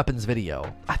Adept Weapons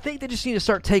video. I think they just need to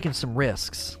start taking some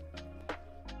risks.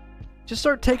 Just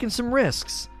start taking some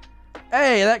risks.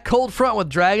 Hey, that cold front with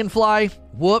Dragonfly,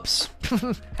 whoops.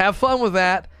 Have fun with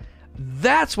that.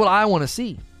 That's what I want to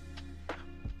see.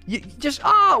 You just,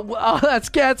 that's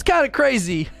kind of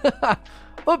crazy.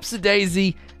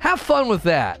 Oops-a-daisy. Have fun with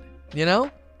that, you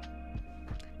know?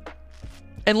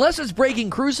 Unless it's breaking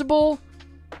Crucible.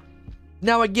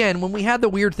 Now, again, when we had the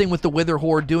weird thing with the Wither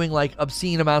Horde doing, like,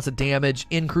 obscene amounts of damage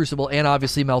in Crucible and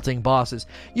obviously melting bosses,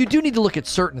 you do need to look at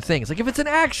certain things. Like, if it's an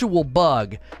actual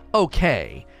bug,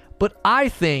 okay. But I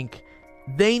think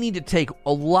they need to take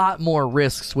a lot more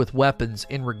risks with weapons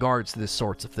in regards to this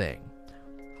sorts of thing.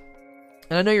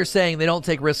 And I know you're saying they don't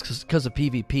take risks because of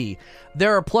PvP.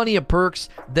 There are plenty of perks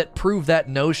that prove that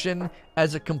notion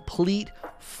as a complete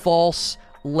false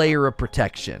layer of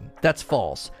protection. That's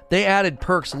false. They added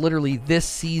perks literally this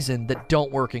season that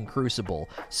don't work in Crucible.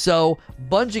 So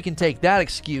Bungie can take that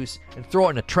excuse and throw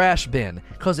it in a trash bin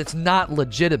because it's not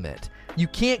legitimate. You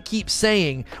can't keep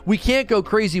saying we can't go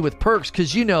crazy with perks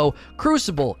because, you know,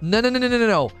 Crucible.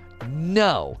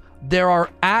 No. There are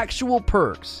actual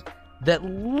perks that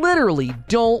literally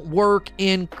don't work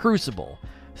in Crucible.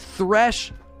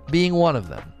 Thresh being one of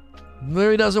them.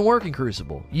 Literally doesn't work in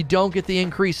Crucible. You don't get the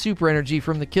increased super energy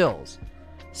from the kills.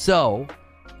 So,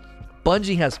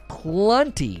 Bungie has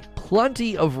plenty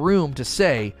of room to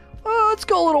say, oh, let's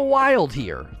go a little wild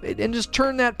here. And just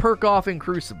turn that perk off in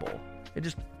Crucible. It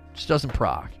just doesn't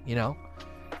proc, you know?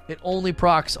 It only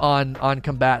procs on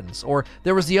combatants. Or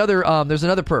there was there's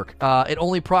another perk. It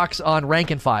only procs on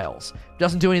rank and files.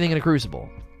 Doesn't do anything in a Crucible.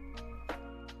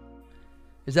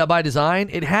 Is that by design?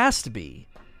 It has to be.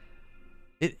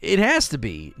 It has to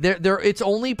be. It's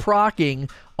only procking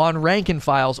on rank and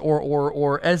files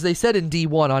or as they said in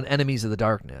D1 on enemies of the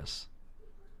darkness.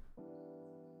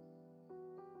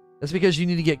 That's because you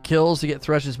need to get kills to get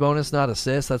Thresh's bonus, not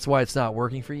assist. That's why it's not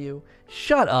working for you.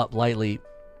 Shut up, Lightly.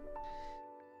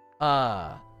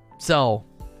 So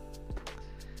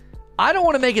I don't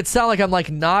want to make it sound like I'm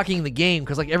like knocking the game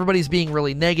because like everybody's being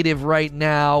really negative right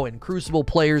now and Crucible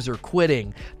players are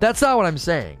quitting. That's not what I'm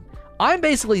saying. I'm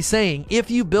basically saying if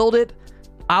you build it,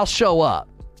 I'll show up,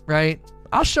 right?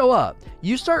 I'll show up.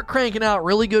 You start cranking out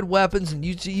really good weapons and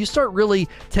you start really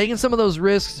taking some of those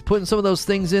risks, putting some of those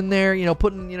things in there,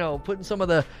 putting some of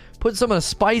the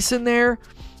spice in there.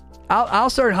 I'll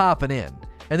start hopping in.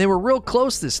 And they were real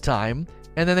close this time.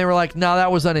 And then they were like, no, that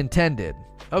was unintended.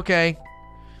 Okay.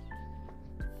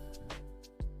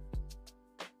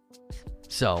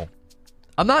 So,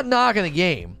 I'm not knocking the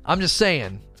game. I'm just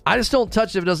saying, I just don't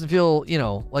touch it if it doesn't feel,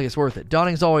 like it's worth it.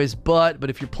 Dawning's always but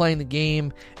if you're playing the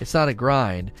game, it's not a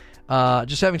grind.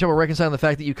 Just having trouble reconciling the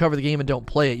fact that you cover the game and don't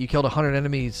play it. You killed 100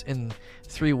 enemies in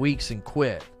 3 weeks and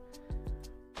quit.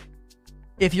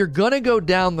 If you're going to go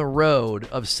down the road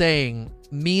of saying,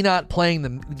 me not playing the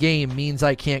game means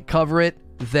I can't cover it,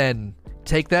 then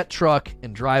take that truck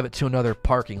and drive it to another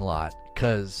parking lot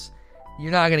because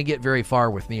you're not going to get very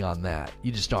far with me on that.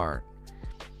 You just aren't.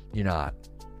 You're not.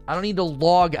 I don't need to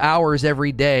log hours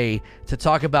every day to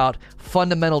talk about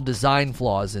fundamental design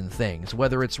flaws in things,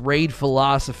 whether it's raid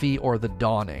philosophy or the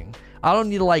Dawning. I don't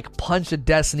need to punch a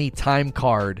Destiny time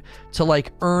card to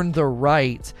earn the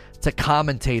right to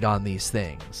commentate on these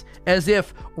things. As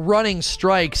if running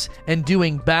strikes and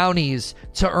doing bounties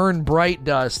to earn Bright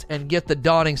Dust and get the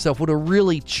Dawning stuff would have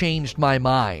really changed my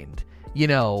mind.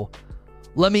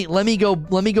 Let me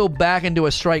go back into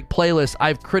a strike playlist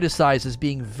I've criticized as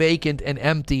being vacant and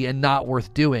empty and not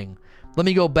worth doing. Let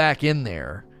me go back in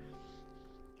there.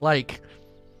 I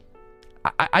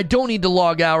don't need to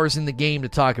log hours in the game to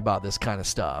talk about this kind of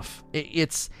stuff.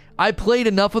 I played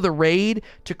enough of the raid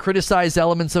to criticize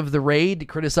elements of the raid, to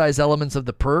criticize elements of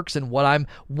the perks and what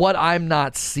I'm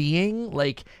not seeing.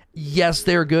 Yes,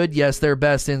 they're good. Yes, they're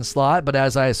best in slot. But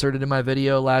as I asserted in my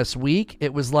video last week,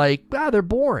 it was they're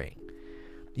boring.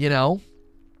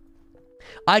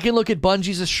 I can look at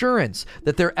Bungie's assurance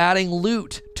that they're adding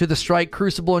loot to the Strike,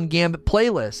 Crucible, and Gambit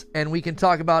playlists, and we can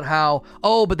talk about how,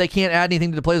 but they can't add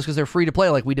anything to the playlist because they're free to play,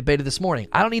 like we debated this morning.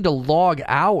 I don't need to log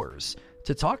hours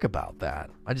to talk about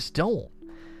that. I just don't.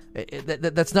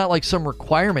 That's not some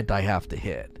requirement I have to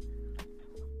hit.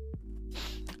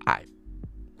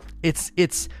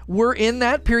 We're in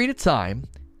that period of time.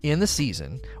 in the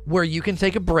season where you can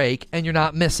take a break and you're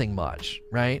not missing much,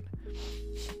 right?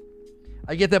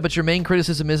 I get that, but your main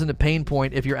criticism isn't a pain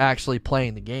point if you're actually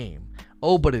playing the game.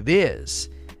 Oh, but it is.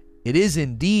 It is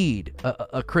indeed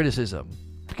a criticism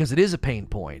because it is a pain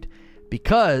point.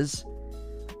 Because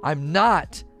I'm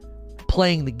not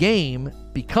playing the game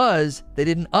because they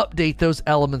didn't update those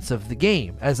elements of the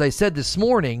game. As I said this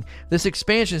morning, this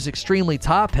expansion is extremely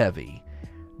top heavy.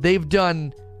 They've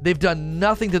done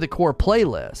nothing to the core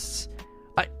playlists.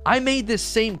 I made this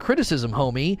same criticism,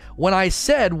 homie, when I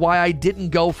said why I didn't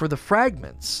go for the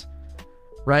fragments.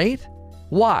 Right?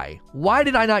 Why? Why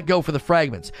did I not go for the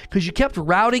fragments? Because you kept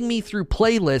routing me through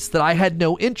playlists that I had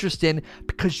no interest in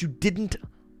because you didn't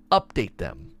update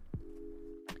them.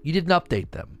 You didn't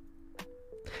update them.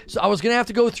 So I was going to have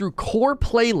to go through core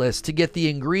playlists to get the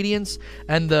ingredients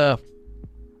and the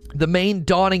main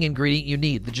dawning ingredient you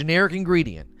need, the generic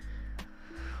ingredient.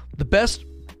 The best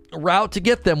route to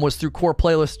get them was through core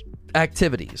playlist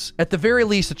activities. At the very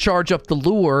least, to charge up the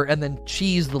lure and then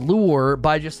cheese the lure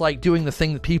by just like doing the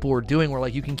thing that people were doing where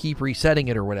like you can keep resetting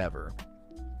it or whatever.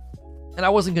 And I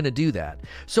wasn't going to do that.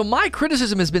 So my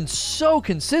criticism has been so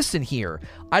consistent here.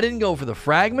 I didn't go for the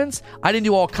fragments. I didn't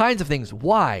do all kinds of things.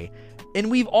 Why? And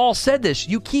we've all said this.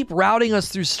 You keep routing us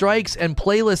through strikes and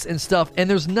playlists and stuff, and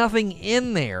there's nothing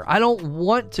in there. I don't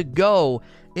want to go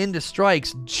into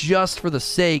strikes just for the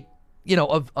sake,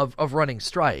 of running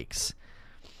strikes.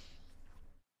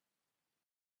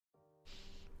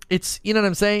 It's, you know what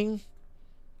I'm saying?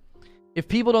 If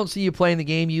people don't see you playing the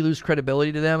game, you lose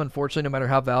credibility to them, unfortunately, no matter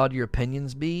how valid your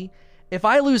opinions be. If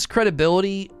I lose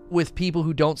credibility with people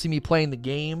who don't see me playing the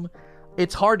game,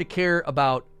 it's hard to care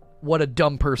about what a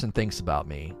dumb person thinks about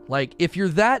me. Like, if you're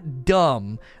that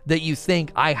dumb that you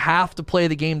think I have to play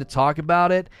the game to talk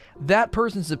about it, that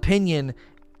person's opinion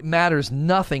matters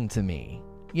nothing to me.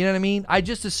 You know what I mean? I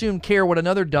just assume care what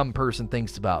another dumb person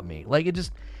thinks about me. Like,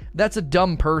 that's a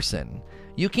dumb person.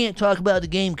 You can't talk about the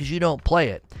game because you don't play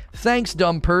it. Thanks,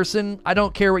 dumb person. I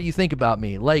don't care what you think about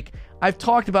me. Like, I've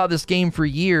talked about this game for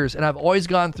years, and I've always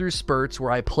gone through spurts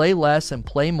where I play less and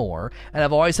play more, and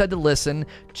I've always had to listen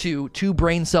to two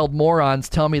brain-celled morons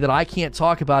tell me that I can't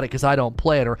talk about it because I don't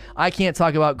play it, or I can't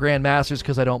talk about Grandmasters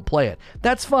because I don't play it.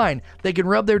 That's fine. They can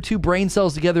rub their two brain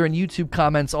cells together in YouTube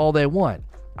comments all they want.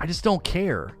 I just don't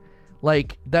care.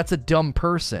 Like, that's a dumb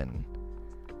person.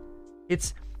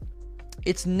 It's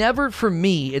never, for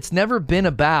me, it's never been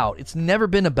about,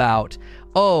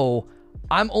 oh,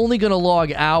 I'm only going to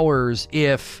log hours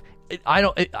if I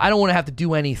don't want to have to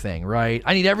do anything, right?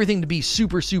 I need everything to be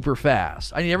super, super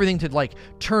fast. I need everything to, like,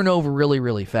 turn over really,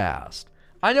 really fast.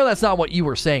 I know that's not what you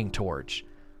were saying, Torch.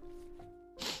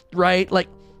 Right? Like,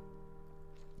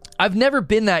 I've never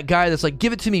been that guy that's like,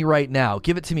 give it to me right now.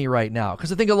 Give it to me right now.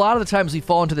 Because I think a lot of the times we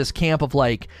fall into this camp of,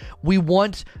 like, we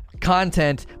want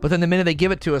content, but then the minute they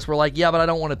give it to us, we're like, yeah, but I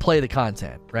don't want to play the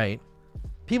content, right?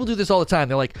 People do this all the time.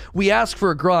 They're like, we ask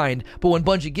for a grind, but when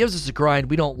Bungie gives us a grind,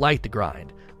 we don't like the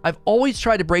grind. I've always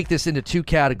tried to break this into two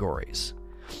categories.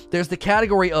 There's the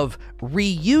category of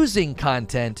reusing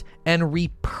content and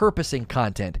repurposing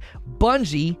content.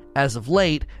 Bungie, as of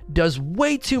late, does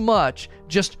way too much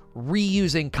just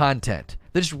reusing content.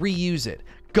 They just reuse it.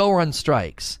 Go run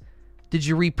strikes. Did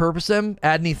you repurpose them?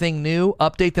 Add anything new?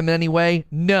 Update them in any way?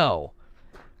 No.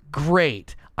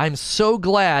 Great. I'm so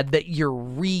glad that you're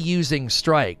reusing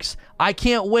strikes. I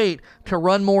can't wait to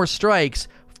run more strikes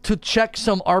to check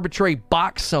some arbitrary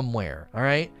box somewhere, all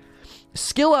right?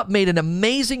 Skill Up made an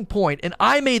amazing point, and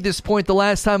I made this point the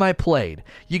last time I played.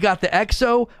 You got the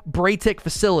Exo Braytic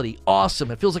facility.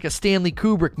 Awesome. It feels like a Stanley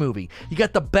Kubrick movie. You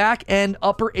got the back end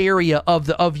upper area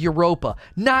of Europa.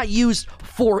 Not used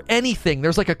for anything.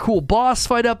 There's like a cool boss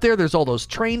fight up there. There's all those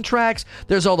train tracks.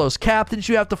 There's all those captains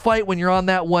you have to fight when you're on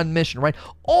that one mission, right?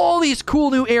 All these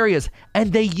cool new areas,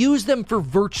 and they use them for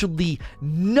virtually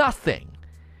nothing.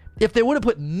 If they would have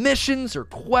put missions or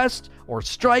quests or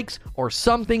strikes or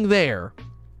something there,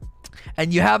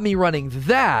 and you have me running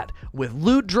that with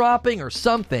loot dropping or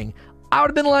something, I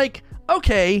would have been like,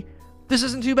 okay, this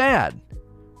isn't too bad,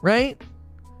 right?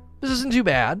 This isn't too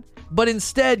bad. But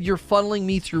instead, you're funneling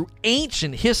me through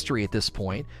ancient history at this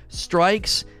point,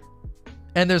 strikes,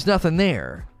 and there's nothing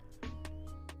there.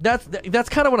 That's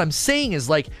kind of what I'm saying is,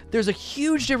 like, there's a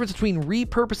huge difference between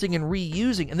repurposing and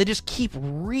reusing, and they just keep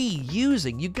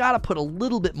reusing. You got to put a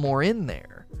little bit more in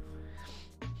there.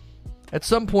 At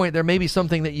some point, there may be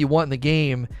something that you want in the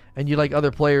game, and you'd like other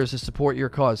players to support your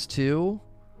cause too.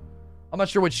 I'm not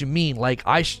sure what you mean. Like,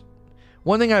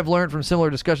 one thing I've learned from similar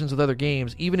discussions with other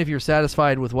games, even if you're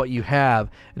satisfied with what you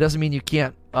have, it doesn't mean you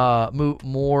can't move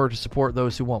more to support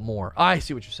those who want more. I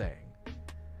see what you're saying.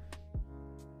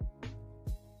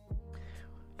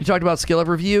 You talked about skill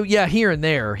overview? Yeah, here and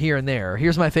there.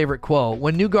 Here's my favorite quote.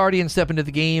 When new Guardians step into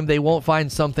the game, they won't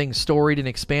find something storied and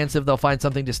expansive. They'll find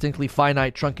something distinctly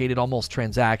finite, truncated, almost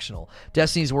transactional.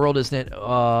 Destiny's world isn't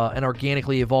an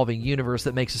organically evolving universe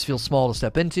that makes us feel small to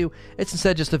step into. It's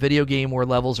instead just a video game where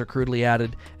levels are crudely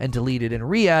added and deleted and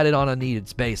re-added on a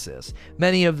needed basis.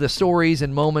 Many of the stories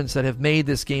and moments that have made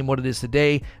this game what it is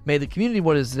today, made the community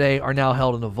what it is today, are now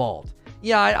held in a vault.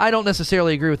 Yeah, I don't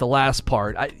necessarily agree with the last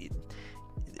part.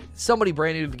 Somebody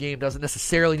brand new to the game doesn't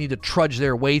necessarily need to trudge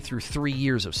their way through 3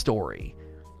 years of story.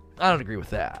 I don't agree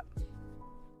with that.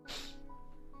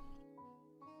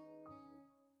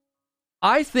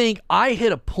 I think I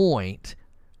hit a point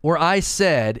where I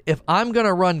said, if I'm going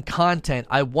to run content,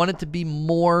 I want it to be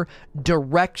more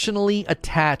directionally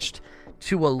attached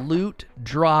to a loot,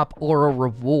 drop, or a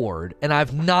reward. And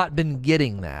I've not been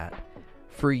getting that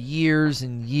for years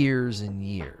and years and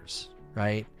years,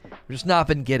 right? I've just not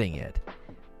been getting it.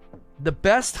 The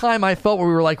best time I felt where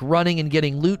we were like running and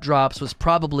getting loot drops was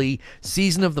probably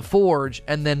Season of the Forge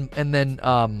and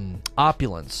then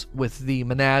Opulence with the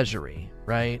Menagerie,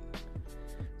 right?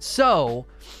 So,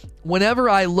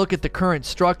 whenever I look at the current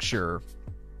structure,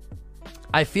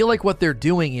 I feel like what they're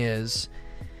doing is,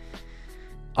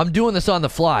 I'm doing this on the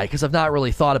fly because I've not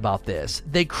really thought about this.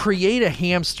 They create a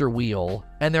hamster wheel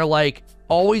and they're like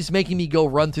always making me go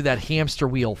run through that hamster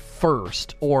wheel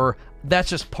first, or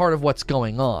that's just part of what's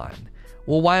going on.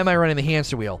 Well, why am I running the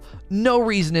hamster wheel? No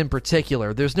reason in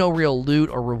particular. There's no real loot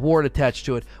or reward attached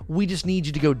to it. We just need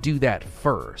you to go do that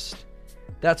first.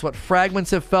 That's what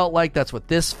Fragments have felt like. That's what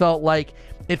this felt like.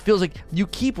 It feels like you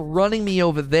keep running me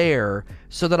over there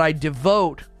so that I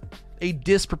devote a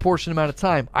disproportionate amount of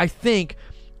time. I think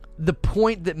the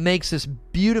point that makes this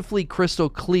beautifully crystal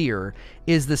clear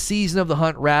is the Season of the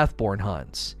Hunt Wrathborn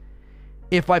hunts.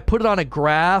 If I put it on a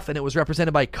graph and it was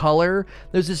represented by color,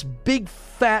 there's this big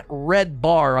fat red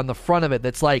bar on the front of it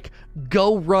that's like,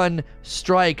 go run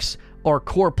strikes or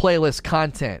core playlist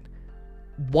content.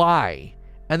 Why?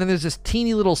 And then there's this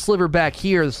teeny little sliver back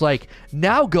here that's like,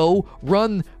 now go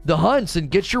run the hunts and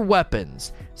get your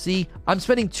weapons. See, I'm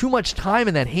spending too much time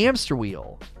in that hamster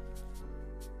wheel.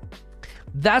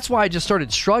 That's why I just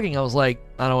started shrugging. I was like,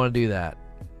 I don't want to do that.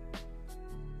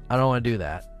 I don't want to do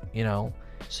that, you know?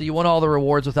 So you want all the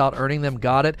rewards without earning them?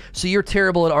 Got it. So you're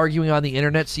terrible at arguing on the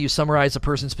internet, so you summarize a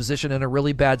person's position in a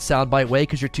really bad soundbite way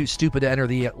because you're too stupid to enter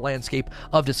the landscape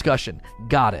of discussion.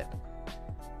 Got it.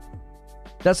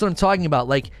 That's what I'm talking about.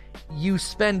 Like, you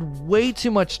spend way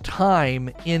too much time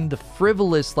in the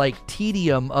frivolous, like,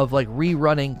 tedium of, like,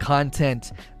 rerunning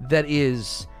content that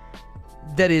is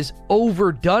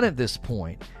overdone at this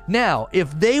point. Now,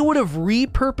 if they would have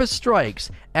repurposed strikes,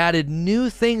 added new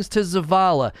things to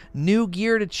Zavala, new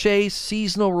gear to chase,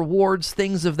 seasonal rewards,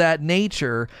 things of that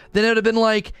nature, then it would have been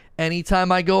like, anytime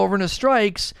I go over into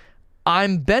strikes,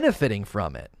 I'm benefiting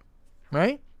from it,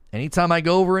 right? Anytime I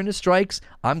go over into strikes,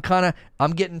 I'm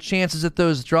getting chances at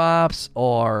those drops,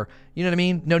 or, you know what I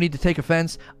mean? No need to take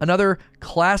offense. Another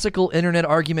classical internet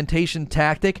argumentation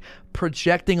tactic,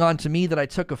 projecting onto me that I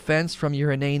took offense from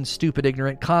your inane, stupid,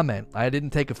 ignorant comment. I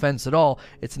didn't take offense at all.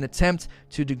 It's an attempt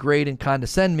to degrade and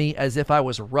condescend me as if I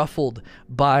was ruffled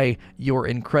by your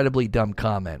incredibly dumb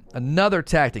comment. Another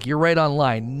tactic, you're right on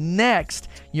line. Next,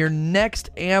 your next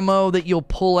ammo that you'll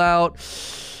pull out,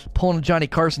 pulling a Johnny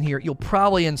Carson here, you'll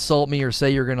probably insult me or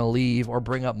say you're going to leave or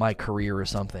bring up my career or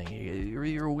something.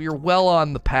 You're well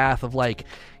on the path of, like,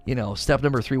 you know, step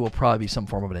number 3 will probably be some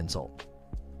form of an insult.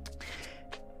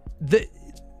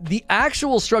 The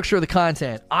actual structure of the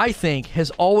content, I think,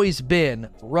 has always been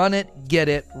run it, get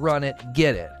it, run it,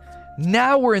 get it.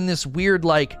 Now we're in this weird,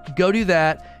 like, go do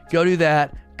that,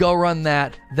 go run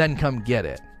that, then come get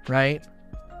it, right?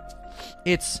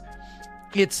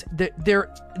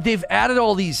 They've added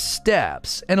all these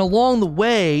steps, and along the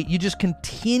way, you just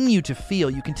continue to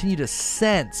feel, you continue to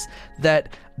sense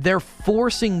that they're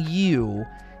forcing you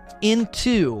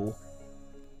into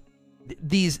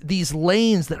these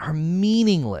lanes that are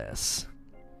meaningless.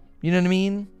 You know what I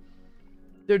mean?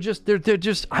 They're just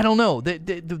I don't know.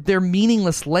 They're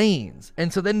meaningless lanes,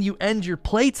 and so then you end your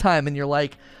playtime, and you're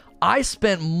like, I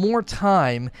spent more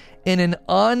time in an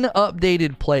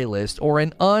unupdated playlist or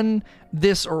an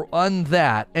this or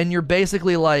that, and you're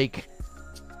basically like,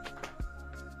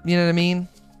 you know what I mean?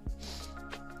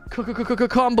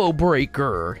 Combo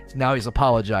breaker. Now he's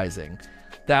apologizing.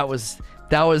 That was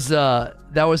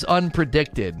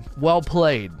unpredicted. Well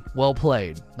played.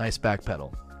 Nice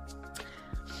backpedal.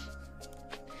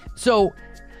 So,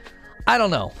 I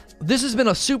don't know. This has been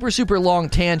a super long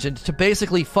tangent to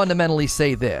basically fundamentally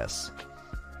say this.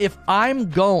 If I'm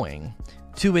going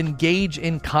to engage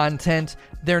in content,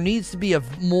 there needs to be a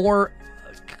more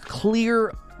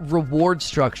clear reward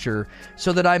structure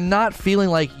so that I'm not feeling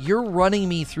like you're running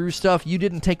me through stuff you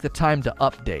didn't take the time to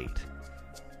update.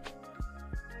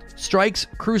 Strikes,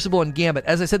 Crucible, and Gambit,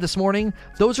 as I said this morning,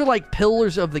 those are like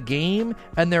pillars of the game,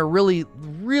 and they're really,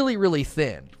 really, really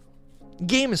thin.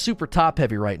 Game is super top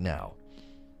heavy right now.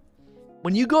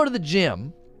 When you go to the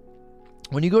gym,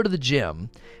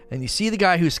 and you see the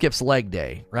guy who skips leg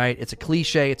day, right? It's a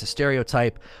cliche, it's a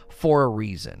stereotype for a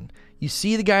reason. You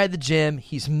see the guy at the gym,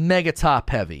 he's mega top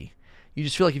heavy. You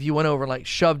just feel like if you went over and like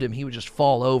shoved him, he would just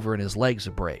fall over and his legs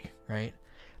would break, right?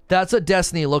 That's what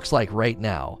Destiny looks like right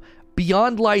now.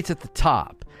 Beyond Light's at the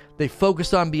top. They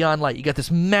focused on Beyond Light. You got this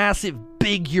massive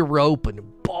big Europa and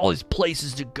all these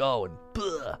places to go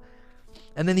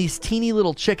and then these teeny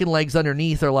little chicken legs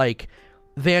underneath are like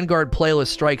Vanguard, Playlist,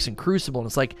 Strikes, and Crucible. And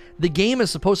it's like the game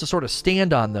is supposed to sort of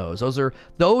stand on those. Those are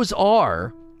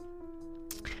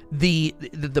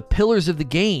the pillars of the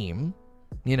game,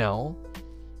 you know.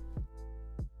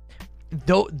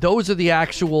 Those are the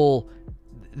actual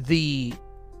the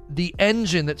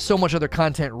engine that so much other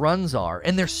content runs are,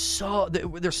 and they're so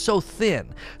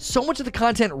thin. So much of the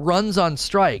content runs on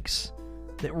Strikes.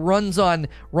 That runs on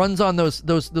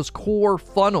those core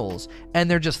funnels,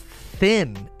 and they're just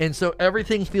thin, and so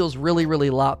everything feels really, really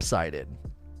lopsided.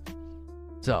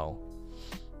 So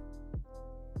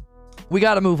we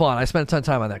got to move on. I spent a ton of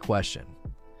time on that question.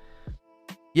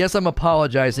 Yes, I'm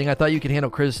apologizing. I thought you could handle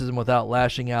criticism without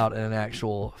lashing out at an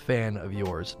actual fan of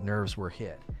yours. Nerves were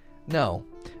hit. No,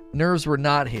 nerves were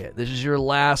not hit. This is your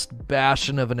last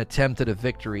bastion of an attempt at a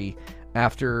victory.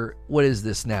 After, what is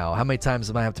this now? How many times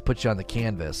am I have to put you on the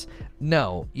canvas?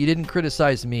 No, you didn't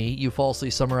criticize me. You falsely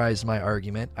summarized my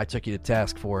argument. I took you to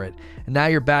task for it. And now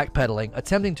you're backpedaling,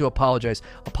 attempting to apologize.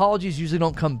 Apologies usually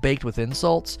don't come baked with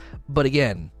insults. But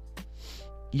again,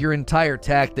 your entire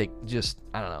tactic just,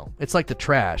 I don't know. It's like the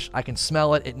trash. I can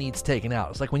smell it. It needs taken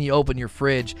out. It's like when you open your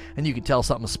fridge and you can tell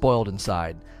something's spoiled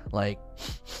inside. Like,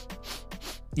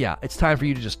 yeah, it's time for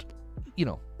you to just,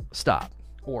 stop.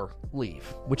 Or leave,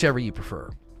 whichever you prefer.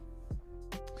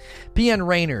 PN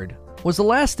Raynard, was the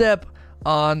last step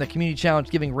on the community challenge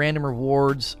giving random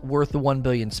rewards worth the 1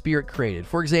 billion spirit created?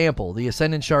 For example, the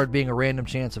Ascendant Shard being a random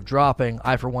chance of dropping.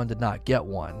 I, for one, did not get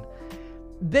one.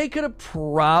 They could have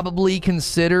probably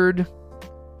considered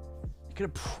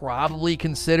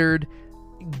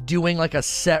doing like a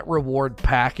set reward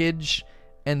package,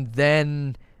 and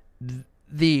then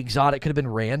the exotic could have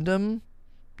been random,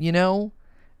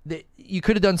 You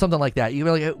could have done something like that. You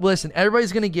could be like, listen,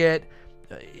 everybody's going to get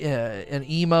an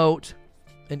emote,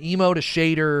 a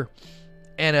shader,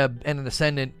 and an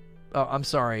Ascendant.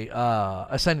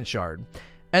 Ascendant Shard,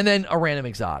 and then a random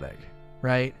exotic,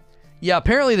 right? Yeah,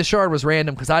 apparently the shard was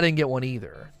random because I didn't get one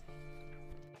either.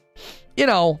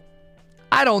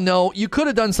 I don't know. You could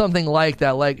have done something like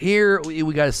that. Like, here,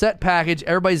 we got a set package.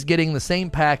 Everybody's getting the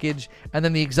same package, and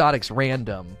then the exotic's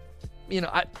random.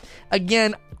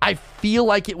 I feel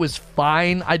like it was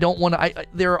fine. I don't want to...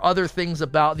 there are other things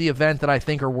about the event that I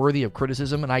think are worthy of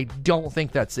criticism, and I don't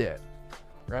think that's it.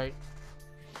 Right?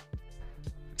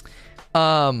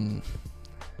 I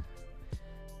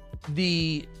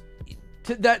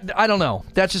don't know.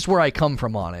 That's just where I come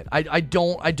from on it. I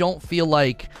don't feel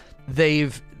like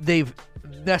they've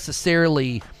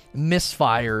necessarily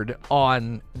misfired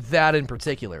on that in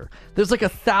particular. There's like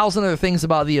 1,000 other things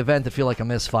about the event that feel like a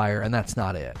misfire, and that's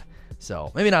not it.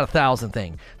 So maybe not 1,000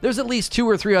 things. There's at least 2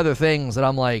 or 3 other things that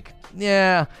I'm like,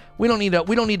 yeah, we don't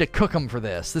need to cook them for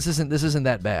this. This isn't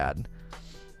that bad.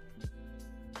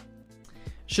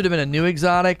 Should have been a new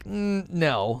exotic?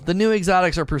 No. The new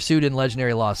exotics are pursued in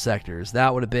Legendary Lost Sectors.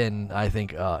 That would have been, I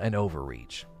think, an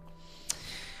overreach.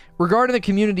 Regarding the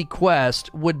community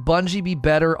quest, would Bungie be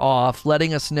better off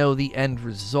letting us know the end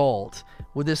result?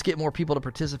 Would this get more people to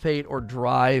participate or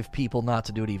drive people not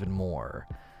to do it even more?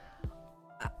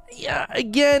 Yeah,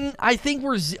 again, I think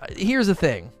here's the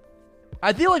thing.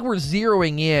 I feel like we're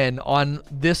zeroing in on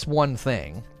this one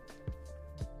thing.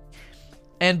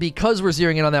 And because we're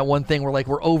zeroing in on that one thing,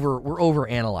 we're over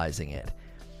analyzing it.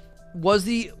 Was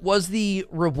the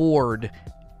reward,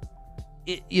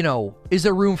 is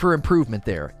there room for improvement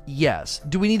there? Yes.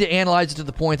 Do we need to analyze it to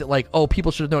the point that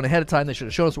people should have known ahead of time, they should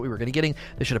have shown us what we were going to getting,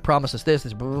 they should have promised us this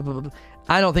blah, blah, blah, blah.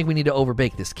 I don't think we need to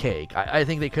overbake this cake. I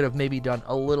think they could have maybe done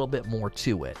a little bit more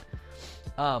to it.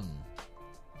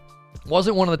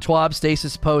 Wasn't one of the TWAB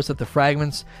stasis posts that the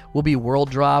fragments will be world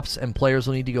drops and players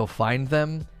will need to go find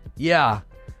them? Yeah.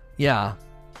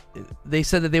 They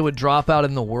said that they would drop out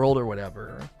in the world or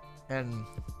whatever, and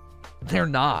they're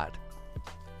not.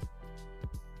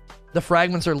 The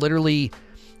fragments are literally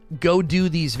go do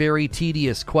these very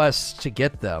tedious quests to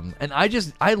get them. And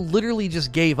I literally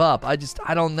just gave up. I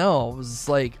don't know. It was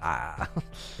like,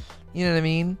 you know what I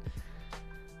mean?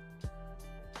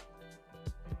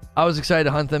 I was excited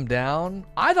to hunt them down.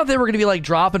 I thought they were going to be like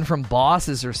dropping from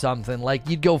bosses or something. Like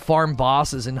you'd go farm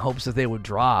bosses in hopes that they would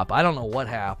drop. I don't know what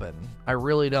happened. I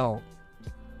really don't.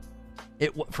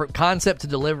 From concept to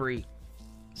delivery,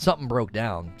 something broke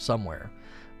down somewhere.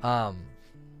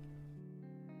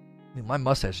 My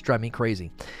mustache drive me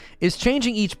crazy. Is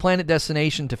changing each planet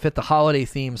destination to fit the holiday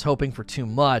themes hoping for too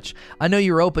much? I know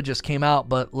Europa just came out,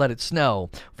 but let it snow.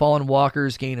 Fallen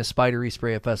walkers gain a spidery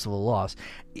spray at Festival of Lost.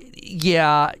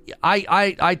 Yeah,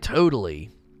 I totally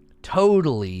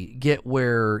get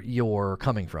where you're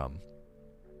coming from.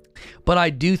 But I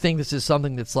do think this is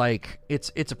something that's like,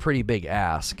 it's a pretty big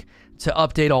ask to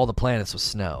update all the planets with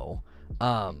snow.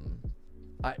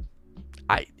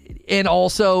 And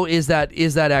also, is that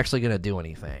actually going to do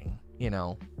anything? You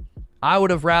know, I would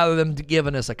have rather them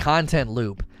given us a content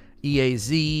loop,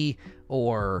 EAZ,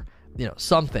 or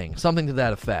something to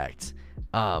that effect.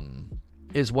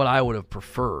 Is what I would have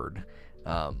preferred.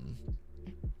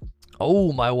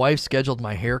 Oh, my wife scheduled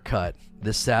my haircut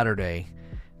this Saturday.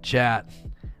 Chat,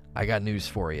 I got news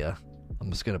for you. I'm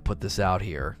just gonna put this out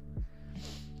here.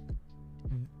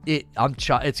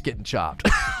 It's getting chopped.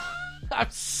 I'm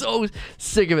so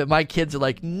sick of it. My kids are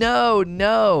like, no,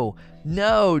 don't.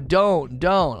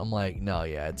 I'm like, no,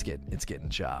 yeah, it's getting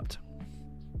chopped.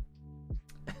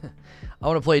 I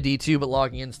want to play D2, but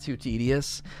logging in is too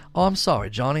tedious. Oh, I'm sorry,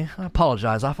 Johnny. I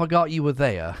apologize. I forgot you were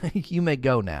there. You may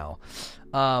go now.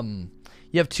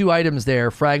 You have 2 items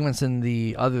there, fragments and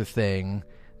the other thing.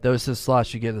 Those are the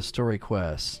slots you get the story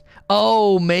quests.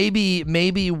 Oh, maybe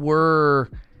we're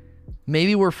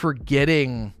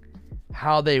forgetting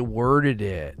how they worded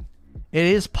it. It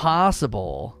is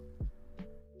possible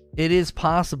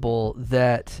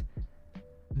that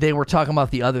they were talking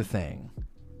about the other thing.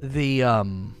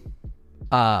 You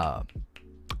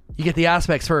get the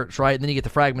aspects first, right? And then you get the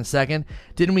fragments second.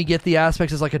 Didn't we get the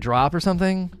aspects as like a drop or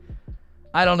something?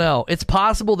 I don't know. It's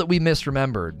possible that we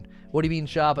misremembered. What do you mean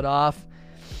chop it off?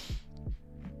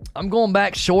 I'm going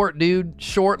back short, dude.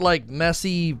 Short like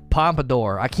messy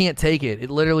pompadour. I can't take it. It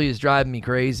literally is driving me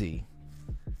crazy.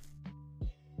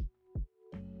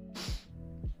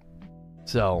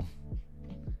 So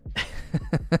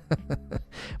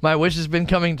my wish is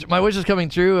coming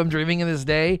true. I'm dreaming of this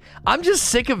day. I'm just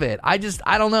sick of it. I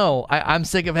don't know. I'm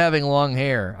sick of having long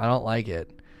hair. I don't like it.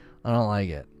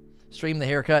 Stream the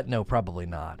haircut? No, probably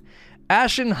not.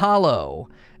 Ashen Hollow.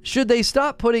 Should they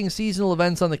stop putting seasonal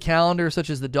events on the calendar, such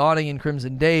as the Dawning and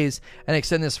Crimson Days, and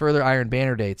extend this further Iron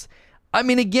Banner dates? I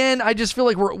mean, again, I just feel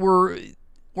like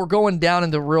we're going down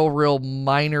into real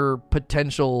minor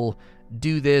potential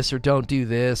do this or don't do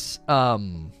this.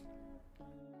 Putting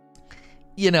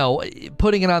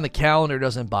it on the calendar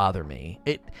doesn't bother me.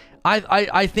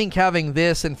 I think having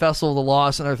this and Festival of the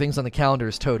Lost and other things on the calendar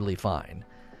is totally fine.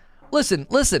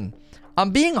 Listen.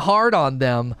 I'm being hard on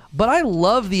them, but I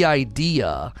love the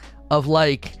idea of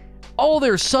like, oh,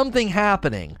 there's something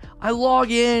happening. I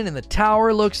log in and the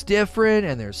tower looks different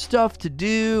and there's stuff to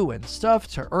do and stuff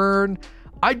to earn.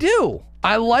 I do.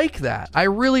 I like that. I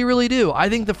really, really do. I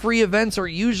think the free events are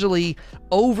usually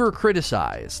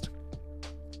over-criticized.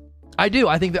 I do.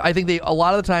 I think they a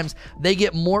lot of the times they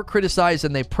get more criticized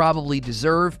than they probably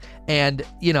deserve. And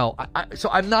so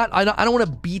I don't want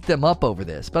to beat them up over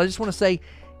this, but I just want to say,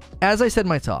 as I said in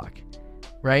my talk,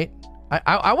 right?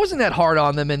 I wasn't that hard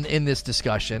on them in this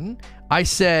discussion. I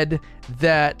said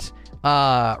that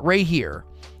right here,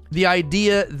 the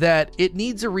idea that it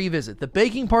needs a revisit. The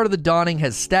baking part of the Dawning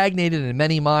has stagnated in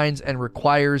many minds and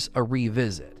requires a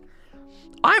revisit.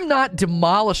 I'm not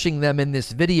demolishing them in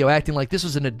this video, acting like this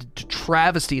was a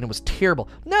travesty and it was terrible.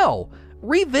 No,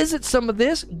 revisit some of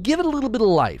this, give it a little bit of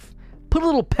life, put a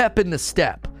little pep in the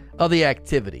step of the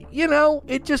activity.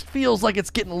 It just feels like it's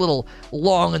getting a little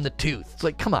long in the tooth. It's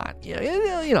like, come on,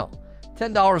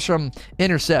 $10 from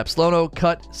Intercepts. Lono,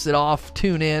 cut, sit off,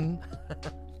 tune in.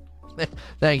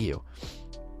 Thank you.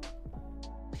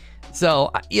 So,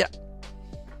 yeah,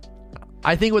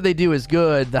 I think what they do is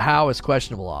good. The how is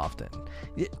questionable often.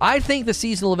 I think the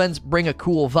seasonal events bring a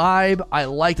cool vibe. I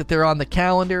like that they're on the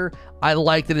calendar. I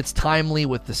like that it's timely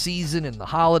with the season and the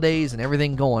holidays and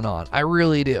everything going on. I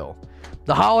really do.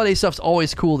 The holiday stuff's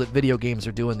always cool that video games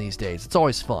are doing these days. It's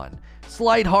always fun. It's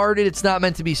lighthearted. It's not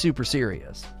meant to be super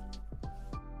serious.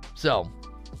 So,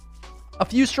 a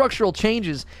few structural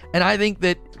changes, and I think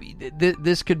that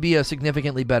this could be a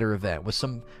significantly better event with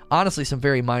some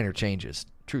very minor changes,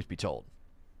 truth be told.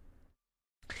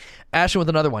 Ashton with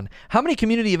another one. How many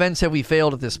community events have we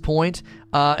failed at this point?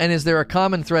 And is there a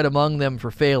common thread among them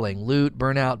for failing? Loot,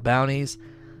 burnout, bounties?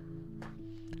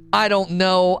 I don't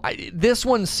know. This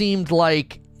one seemed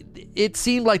like they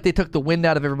took the wind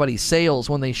out of everybody's sails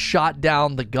when they shot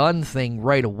down the gun thing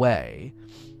right away.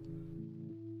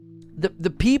 The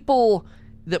people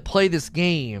that play this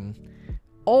game,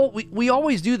 we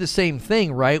always do the same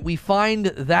thing, right? We find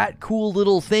that cool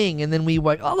little thing and then we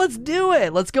like, oh, let's do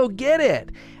it. Let's go get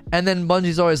it. And then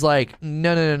Bungie's always like,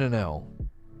 no.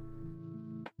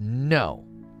 No,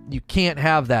 you can't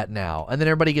have that now. And then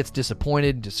everybody gets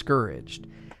disappointed and discouraged.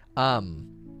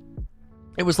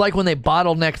 It was like when they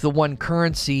bottlenecked the one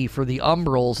currency for the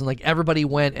Umbrals and like everybody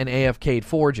went and AFK'd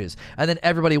Forges. And then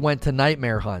everybody went to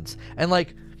Nightmare Hunts. And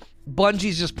like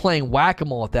Bungie's just playing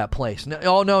whack-a-mole at that place.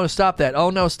 Oh no, stop that.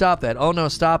 Oh no, stop that. Oh no,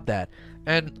 stop that.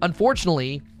 And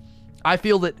unfortunately, I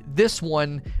feel that this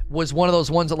one was one of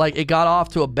those ones that like it got off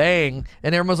to a bang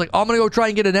and everyone's like, oh, I'm going to go try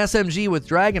and get an SMG with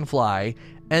Dragonfly.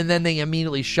 And then they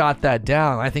immediately shot that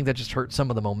down. I think that just hurt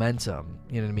some of the momentum.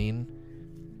 You know what I mean?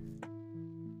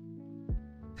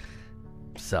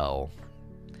 So,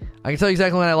 I can tell you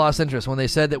exactly when I lost interest. When they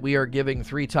said that we are giving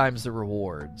 3 times the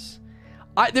rewards.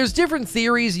 There's different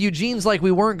theories. Eugene's like,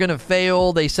 we weren't going to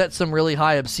fail. They set some really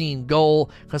high obscene goal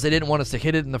because they didn't want us to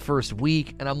hit it in the first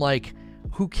week. And I'm like,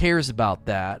 who cares about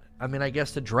that? I mean, I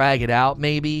guess to drag it out,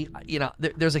 maybe. You know,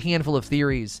 there's a handful of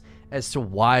theories as to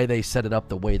why they set it up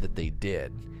the way that they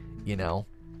did, you know?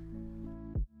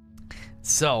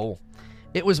 So,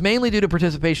 it was mainly due to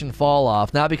participation fall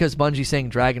off, not because Bungie saying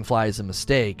Dragonfly is a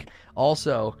mistake.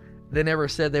 Also, they never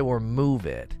said they will remove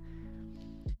it.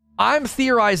 I'm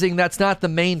theorizing that's not the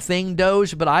main thing,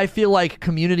 Doge, but I feel like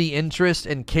community interest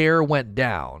and care went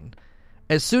down.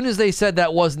 As soon as they said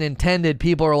that wasn't intended,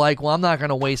 people are like, well, I'm not going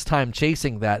to waste time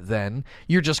chasing that then.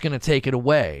 You're just going to take it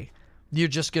away. You're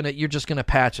just going to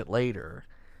patch it later.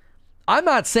 I'm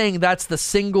not saying that's the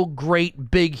single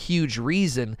great, big, huge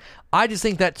reason. I just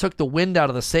think that took the wind out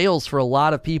of the sails for a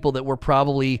lot of people that were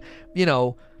probably, you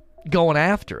know, going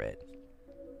after it.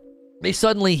 They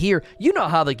suddenly hear, you know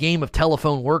how the game of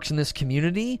telephone works in this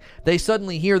community? They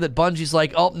suddenly hear that Bungie's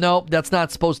like, oh, no, that's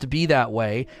not supposed to be that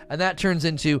way. And that turns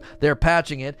into they're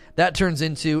patching it. That turns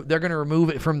into they're going to remove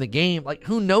it from the game. Like,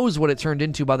 who knows what it turned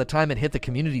into by the time it hit the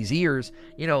community's ears,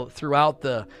 you know, throughout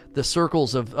the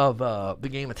circles of the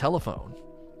game of telephone.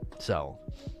 So,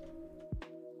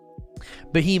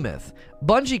 Behemoth.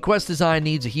 Bungie quest design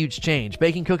needs a huge change.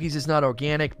 Baking cookies is not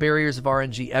organic. Barriers of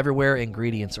RNG everywhere.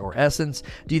 Ingredients or essence.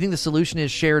 Do you think the solution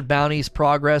is shared bounties,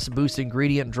 progress, boost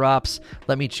ingredient drops?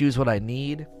 Let me choose what I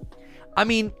need. I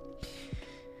mean,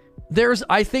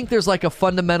 I think there's like a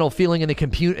fundamental feeling in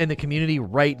the community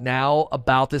right now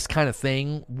about this kind of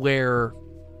thing where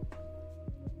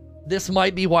this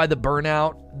might be why the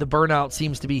burnout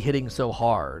seems to be hitting so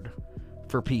hard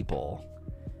for people.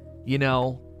 You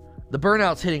know? The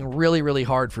burnout's hitting really, really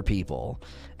hard for people.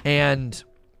 And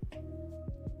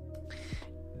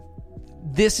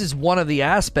this is one of the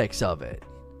aspects of it.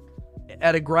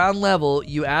 At a ground level,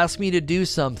 you ask me to do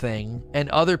something, and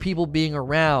other people being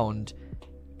around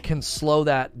can slow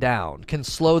that down, can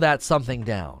slow that something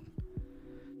down.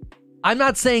 I'm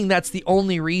not saying that's the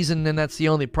only reason and that's the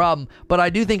only problem, but I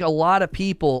do think a lot of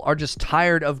people are just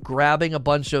tired of grabbing a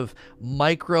bunch of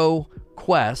micro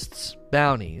quests,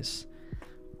 bounties,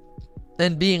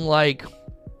 and being like,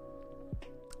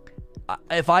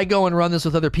 if I go and run this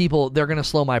with other people, they're going to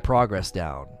slow my progress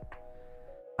down.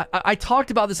 I talked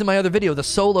about this in my other video, the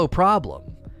solo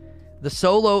problem. The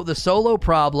solo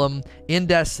problem in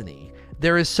Destiny.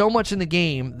 There is so much in the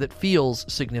game that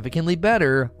feels significantly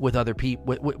better with other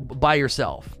people, by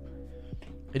yourself.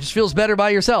 It just feels better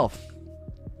by yourself.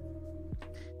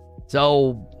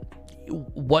 So,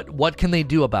 what can they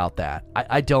do about that?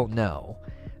 I don't know.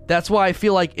 That's why I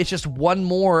feel like it's just one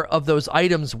more of those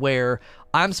items where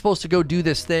I'm supposed to go do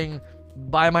this thing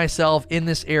by myself in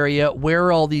this area. Where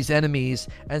are all these enemies?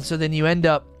 And so then you end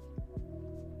up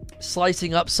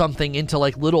slicing up something into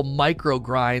like little micro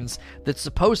grinds that's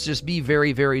supposed to just be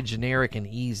very, very generic and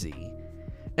easy.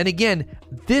 And again,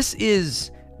 this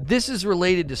is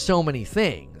related to so many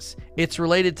things. It's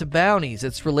related to bounties.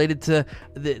 It's related to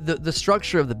the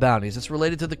structure of the bounties. It's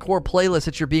related to the core playlist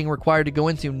that you're being required to go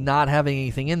into not having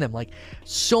anything in them. Like,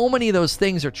 so many of those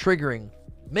things are triggering.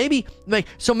 Maybe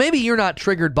you're not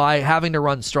triggered by having to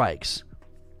run strikes.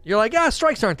 You're like,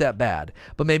 strikes aren't that bad.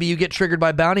 But maybe you get triggered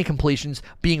by bounty completions,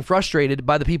 being frustrated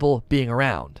by the people being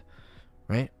around.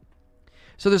 Right?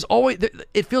 So there's always,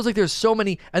 it feels like there's so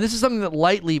many, and this is something that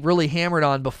Lightly really hammered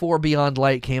on before Beyond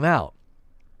Light came out.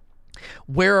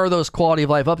 Where are those quality of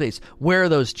life updates? Where are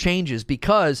those changes?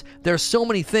 Because there's so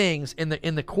many things in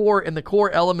the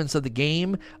core elements of the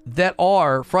game that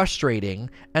are frustrating,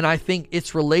 and I think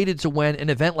it's related to when an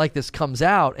event like this comes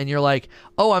out and you're like,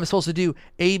 oh, I'm supposed to do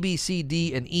A, B, C,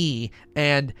 D, and E,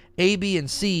 and A, B, and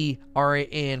C are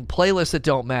in playlists that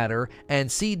don't matter,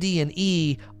 and C, D, and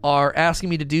E are asking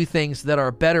me to do things that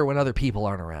are better when other people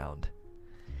aren't around.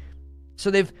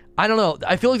 So I don't know,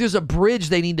 I feel like there's a bridge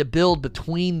they need to build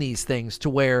between these things to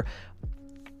where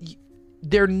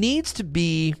there needs to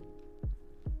be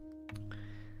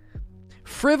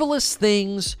frivolous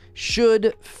things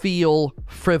should feel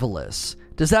frivolous.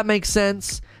 Does that make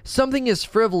sense? Something as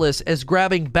frivolous as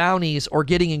grabbing bounties or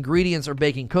getting ingredients or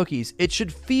baking cookies, it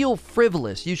should feel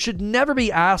frivolous. You should never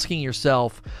be asking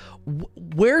yourself,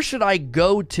 where should I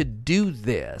go to do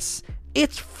this?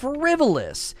 It's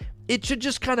frivolous. It should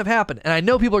just kind of happen. And I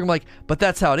know people are going to be like, but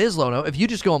that's how it is, Lono. If you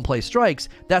just go and play strikes,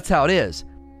 that's how it is.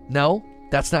 No,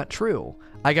 that's not true.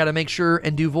 I got to make sure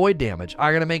and do void damage.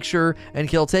 I got to make sure and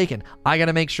kill Taken. I got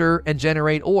to make sure and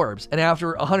generate orbs. And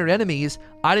after 100 enemies,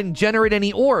 I didn't generate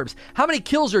any orbs. How many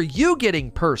kills are you getting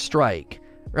per strike?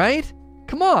 Right?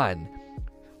 Come on.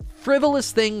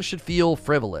 Frivolous things should feel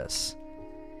frivolous.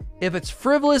 If it's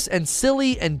frivolous and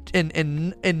silly and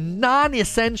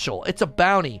non-essential, it's a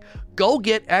bounty. Go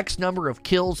get X number of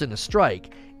kills in a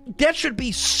strike. That should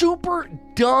be super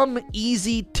dumb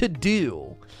easy to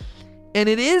do. And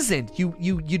it isn't.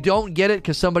 You don't get it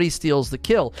because somebody steals the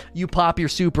kill. You pop your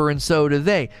super and so do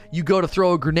they. You go to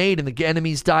throw a grenade and the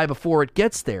enemies die before it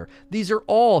gets there. These are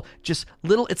all just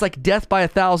little, it's like death by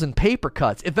 1,000 paper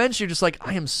cuts. Eventually you're just like,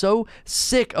 I am so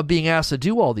sick of being asked to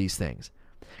do all these things.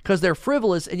 Because they're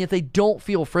frivolous, and yet they don't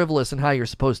feel frivolous in how you're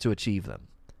supposed to achieve them.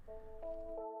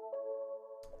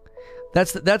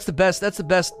 That's the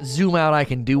best zoom out I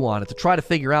can do on it, to try to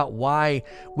figure out why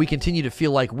we continue to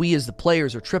feel like we as the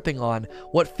players are tripping on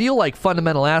what feel like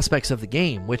fundamental aspects of the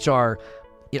game, which are,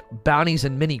 you know, bounties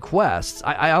and mini quests.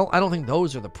 I don't think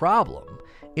those are the problem.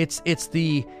 It's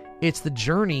the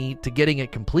journey to getting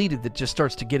it completed that just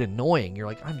starts to get annoying. You're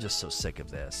like, I'm just so sick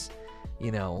of this.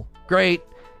 You know, great.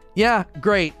 Yeah,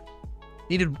 great.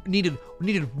 Needed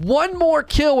one more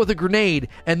kill with a grenade,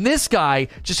 and this guy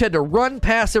just had to run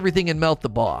past everything and melt the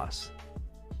boss.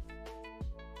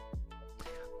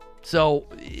 So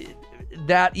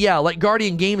that, yeah, like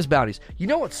Guardian Games bounties. You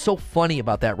know what's so funny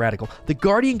about that, Radical? The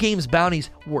Guardian Games bounties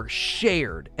were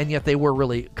shared, and yet they were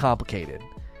really complicated.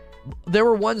 There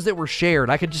were ones that were shared.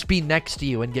 I could just be next to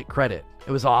you and get credit.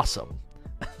 It was awesome.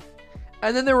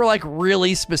 And then there were like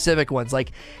really specific ones,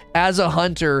 like as a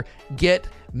hunter, get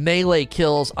melee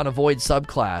kills on a void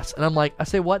subclass. And I'm like, I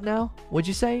say what now? What'd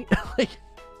you say? Like,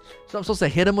 so I'm supposed to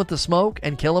hit him with the smoke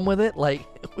and kill him with it? Like,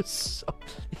 it was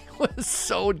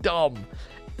so dumb.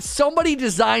 Somebody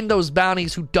designed those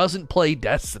bounties who doesn't play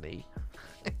Destiny.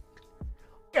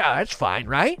 Yeah, that's fine,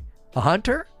 right? A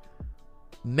hunter,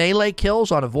 melee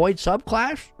kills on a void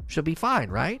subclass should be fine,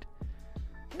 right?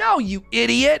 No, you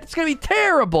idiot. It's going to be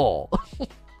terrible.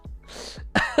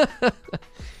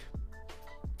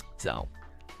 So.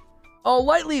 Oh,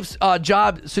 Lightleaf's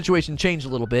job situation changed a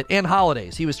little bit, and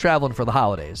holidays. He was traveling for the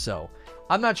holidays, so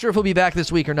I'm not sure if he'll be back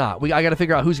this week or not. I got to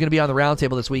figure out who's going to be on the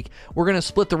roundtable this week. We're going to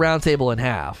split the roundtable in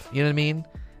half. You know what I mean?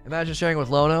 Imagine sharing with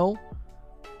Lono.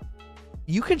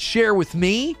 You can share with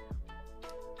me.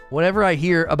 Whenever I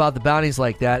hear about the bounties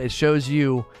like that, it shows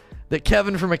you that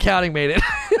Kevin from accounting made it.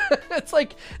 It's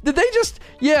like, did they just,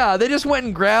 yeah, they just went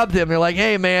and grabbed him. They're like,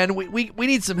 hey, man, we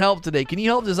need some help today. Can you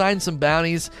help design some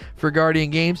bounties for Guardian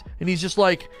Games? And he's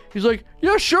like,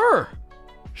 yeah, sure.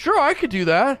 Sure, I could do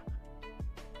that.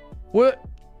 What?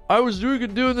 I was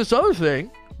doing this other thing,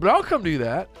 but I'll come do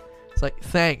that. It's like,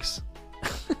 thanks.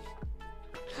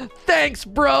 Thanks,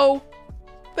 bro.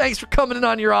 Thanks for coming in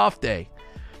on your off day.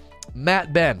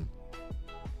 Matt Ben.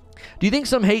 Do you think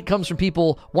some hate comes from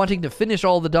people wanting to finish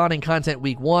all the Dawning content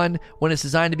week 1 when it's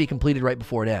designed to be completed right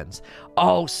before it ends?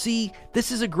 Oh, see,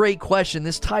 this is a great question.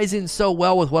 This ties in so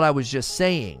well with what I was just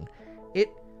saying.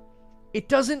 It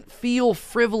doesn't feel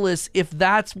frivolous if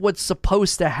that's what's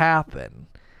supposed to happen.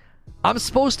 I'm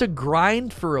supposed to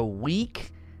grind for a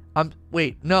week? Not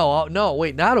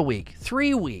a week.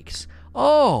 3 weeks.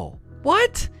 Oh,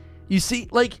 what? You see,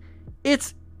 like,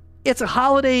 it's a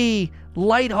holiday,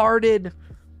 lighthearted.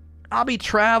 I'll be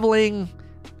traveling.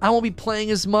 I won't be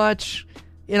playing as much.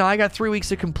 You know, I got 3 weeks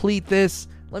to complete this.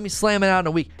 Let me slam it out in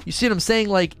a week. You see what I'm saying?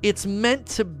 Like, it's meant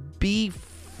to be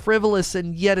frivolous,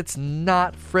 and yet it's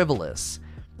not frivolous.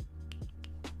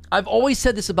 I've always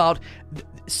said this about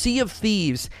Sea of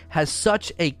Thieves has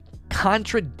such a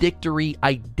contradictory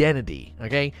identity,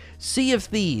 okay? Sea of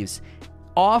Thieves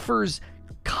offers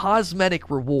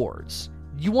cosmetic rewards.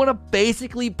 You want to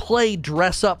basically play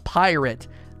dress up pirate.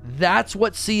 That's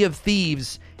what Sea of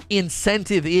Thieves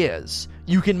incentive is.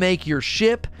 You can make your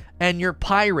ship and your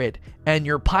pirate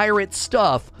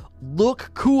stuff look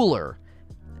cooler.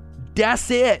 That's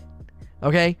it.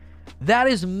 Okay? That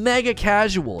is mega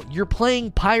casual. You're playing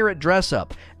pirate dress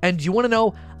up. And do you want to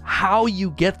know how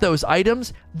you get those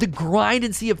items? The grind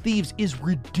in Sea of Thieves is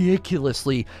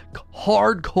ridiculously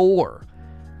hardcore.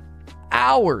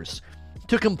 Hours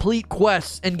to complete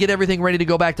quests and get everything ready to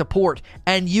go back to port,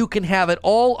 and you can have it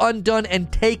all undone and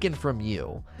taken from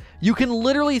you. You can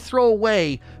literally throw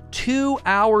away 2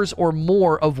 hours or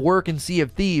more of work in Sea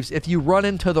of Thieves if you run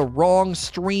into the wrong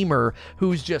streamer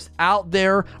who's just out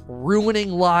there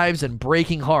ruining lives and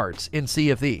breaking hearts in Sea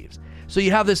of Thieves. So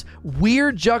you have this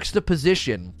weird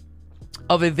juxtaposition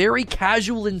of a very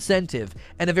casual incentive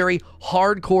and a very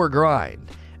hardcore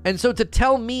grind. And so to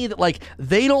tell me that, like,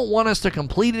 they don't want us to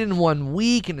complete it in 1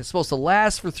 week and it's supposed to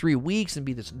last for 3 weeks and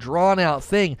be this drawn out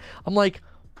thing, I'm like,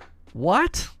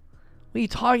 what? What are you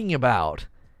talking about?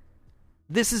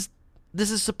 This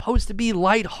is supposed to be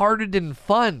lighthearted and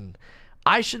fun.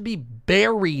 I should be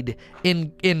buried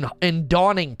in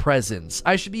dawning presents.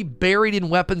 I should be buried in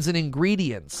weapons and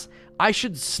ingredients. I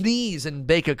should sneeze and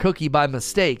bake a cookie by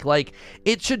mistake. Like,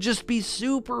 it should just be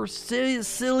super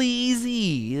silly,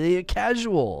 easy,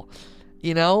 casual,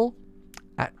 you know?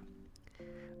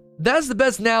 That's the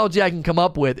best analogy I can come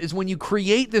up with, is when you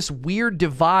create this weird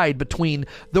divide between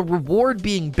the reward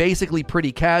being basically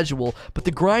pretty casual, but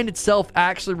the grind itself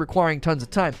actually requiring tons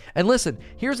of time. And listen,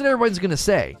 here's what everyone's going to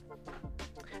say.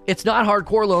 It's not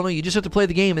hardcore, Lono. You just have to play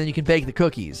the game and then you can bake the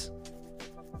cookies.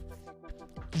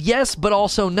 Yes, but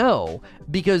also no,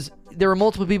 because there were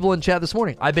multiple people in chat this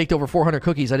morning. I baked over 400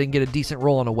 cookies. I didn't get a decent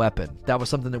roll on a weapon. That was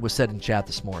something that was said in chat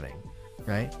this morning,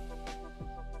 right?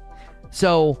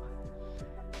 So,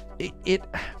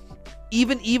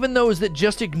 even those that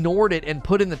just ignored it and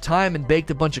put in the time and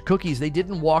baked a bunch of cookies, they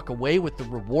didn't walk away with the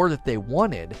reward that they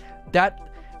wanted. That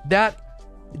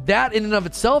in and of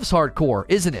itself is hardcore,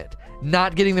 isn't it?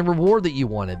 Not getting the reward that you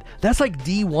wanted. That's like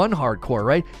D1 hardcore,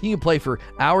 right? You can play for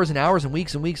hours and hours and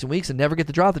weeks and weeks and weeks and never get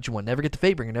the drop that you want, never get the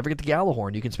Fatebringer, never get the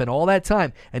Gallahorn. You can spend all that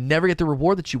time and never get the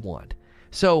reward that you want.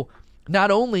 So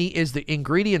not only is the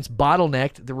ingredients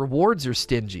bottlenecked, the rewards are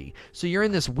stingy. So you're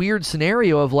in this weird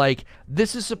scenario of like,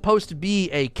 this is supposed to be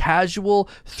a casual,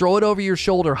 throw it over your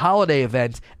shoulder holiday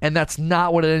event, and that's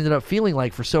not what it ended up feeling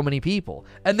like for so many people.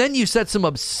 And then you set some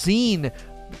obscene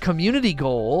community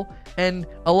goal, and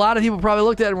a lot of people probably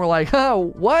looked at it and were like,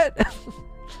 oh, what?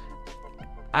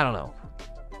 I don't know.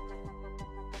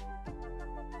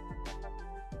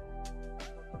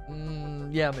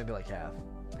 Yeah, maybe like half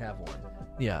one.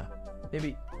 Yeah,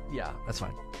 maybe. Yeah, that's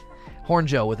fine. Horn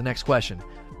Joe with the next question.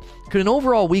 Could an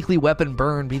overall weekly weapon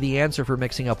burn be the answer for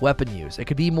mixing up weapon use? It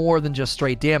could be more than just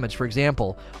straight damage. For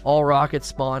example, all rockets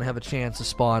spawn have a chance to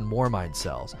spawn more mind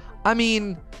cells. I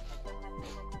mean,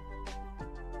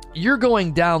 you're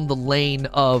going down the lane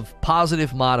of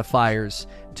positive modifiers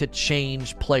to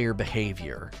change player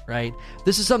behavior, right?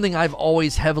 This is something I've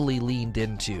always heavily leaned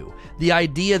into. The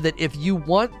idea that if you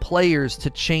want players to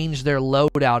change their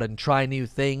loadout and try new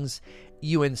things,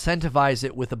 you incentivize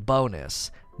it with a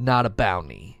bonus, not a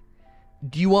bounty.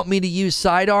 Do you want me to use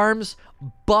sidearms?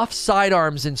 Buff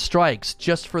sidearms and strikes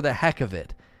just for the heck of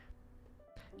it.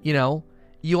 You know,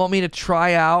 you want me to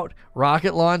try out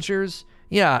rocket launchers?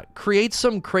 Yeah, create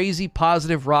some crazy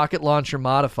positive rocket launcher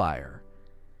modifier.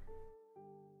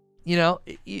 You know,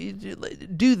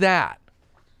 do that.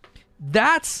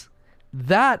 That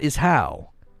is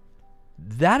how.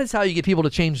 That is how you get people to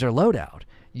change their loadout.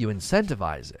 You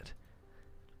incentivize it.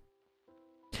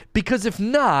 Because if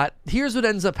not, here's what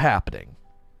ends up happening.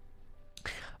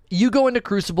 You go into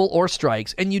Crucible or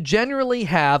Strikes, and you generally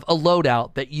have a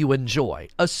loadout that you enjoy,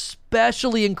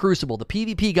 especially in Crucible. The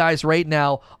PvP guys right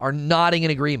now are nodding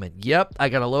in agreement. Yep, I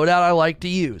got a loadout I like to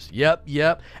use.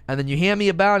 Yep. And then you hand me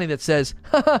a bounty that says,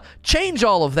 haha, change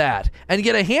all of that, and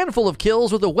get a handful of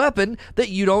kills with a weapon that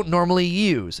you don't normally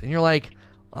use. And you're like,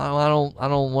 I don't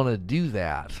want to do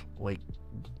that. Like,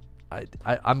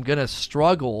 I'm going to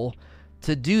struggle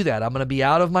to do that. I'm going to be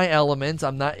out of my element.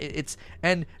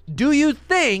 And do you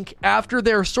think after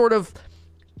they're sort of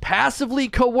passively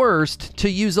coerced to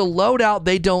use a loadout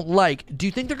they don't like, do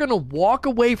you think they're going to walk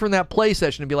away from that play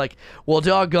session and be like, well,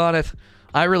 doggone it,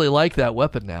 I really like that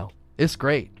weapon now. It's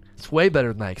great. It's way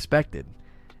better than I expected.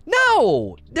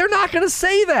 No, they're not going to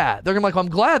say that. They're going to be like, well,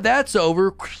 I'm glad that's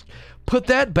over. Put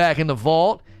that back in the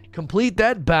vault. Complete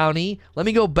that bounty. Let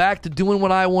me go back to doing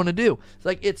what I want to do. It's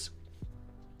like,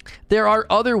 there are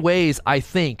other ways, I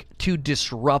think, to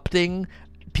disrupting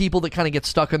people that kind of get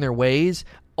stuck in their ways.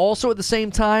 Also, at the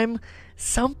same time,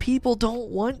 some people don't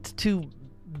want to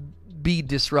be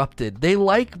disrupted. They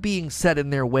like being set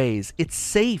in their ways. It's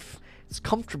safe. It's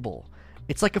comfortable.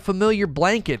 It's like a familiar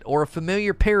blanket or a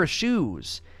familiar pair of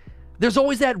shoes. There's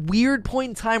always that weird point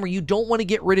in time where you don't want to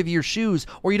get rid of your shoes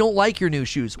or you don't like your new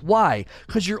shoes. Why?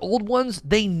 Because your old ones,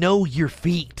 they know your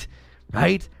feet,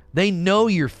 right? They know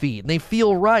your feet and they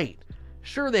feel right.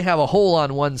 Sure, they have a hole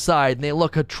on one side and they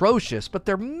look atrocious, but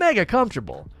they're mega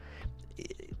comfortable.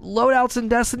 Loadouts in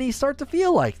Destiny start to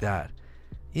feel like that,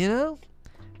 you know?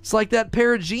 It's like that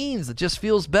pair of jeans that just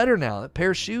feels better now, that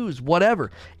pair of shoes, whatever.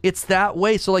 It's that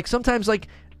way. So like sometimes like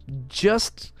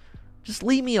just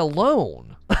leave me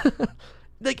alone.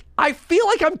 Like I feel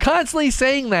like I'm constantly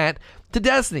saying that to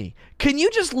Destiny. Can you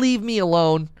just leave me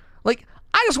alone? Like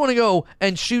I just want to go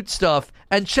and shoot stuff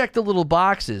and check the little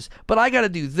boxes, but I got to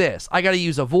do this. I got to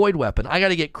use a void weapon. I got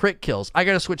to get crit kills. I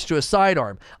got to switch to a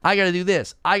sidearm. I got to do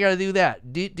this. I got to do that.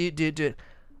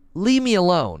 Leave me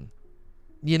alone.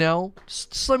 You know,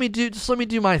 just let me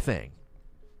do my thing.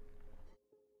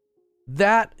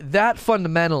 That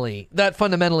fundamentally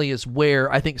is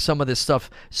where I think some of this stuff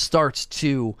starts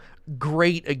to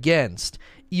grate against.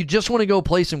 You just want to go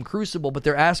play some Crucible, but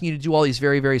they're asking you to do all these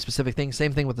very, very specific things.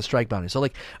 Same thing with the strike bounty. So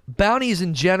like bounties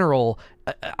in general,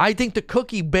 I think the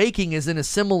cookie baking is in a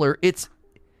similar, it's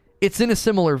in a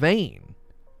similar vein.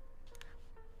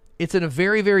 It's in a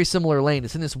very, very similar lane.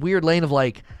 It's in this weird lane of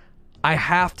like, I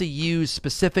have to use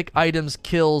specific items,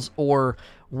 kills, or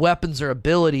weapons or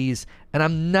abilities, and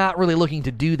I'm not really looking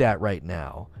to do that right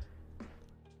now.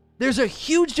 There's a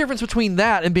huge difference between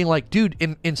that and being like, dude,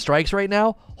 in strikes right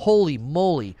now, holy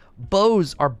moly,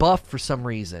 bows are buffed for some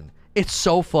reason. It's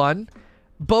so fun.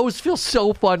 Bows feel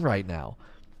so fun right now.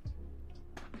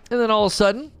 And then all of a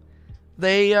sudden,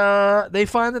 they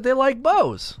find that they like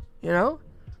bows, you know?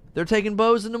 They're taking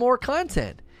bows into more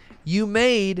content. You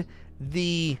made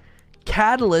the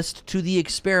catalyst to the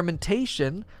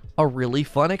experimentation a really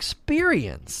fun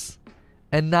experience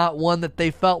and not one that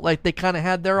they felt like they kind of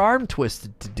had their arm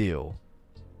twisted to do.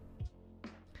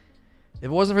 If it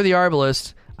wasn't for the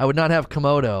Arbalist, I would not have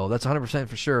Komodo. That's 100%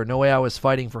 for sure. No way I was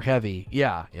fighting for heavy.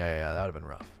 Yeah, that would have been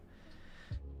rough.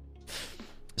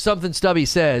 Something Stubby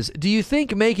says, do you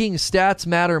think making stats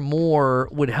matter more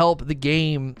would help the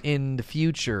game in the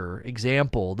future?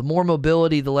 Example, the more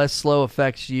mobility, the less slow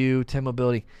affects you. 10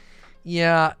 mobility.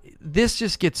 Yeah, this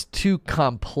just gets too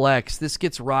complex. This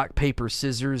gets rock, paper,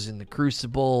 scissors in the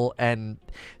Crucible, and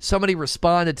somebody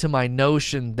responded to my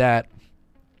notion that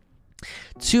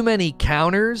too many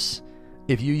counters,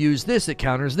 if you use this, it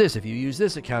counters this. If you use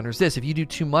this, it counters this. If you do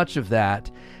too much of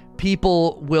that,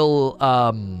 people will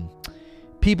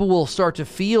start to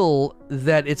feel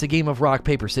that it's a game of rock,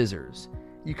 paper, scissors.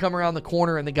 You come around the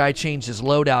corner and the guy changed his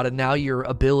loadout and now your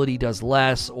ability does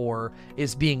less or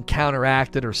is being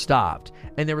counteracted or stopped.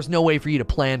 And there was no way for you to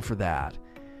plan for that.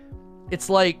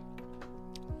 It's like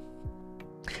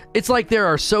there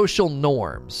are social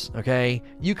norms, okay?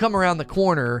 You come around the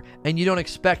corner and you don't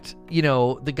expect,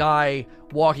 the guy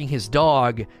walking his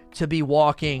dog to be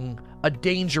walking a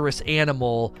dangerous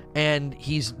animal and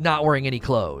he's not wearing any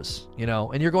clothes,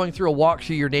 and you're going through a walk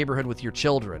through your neighborhood with your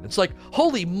children. It's like,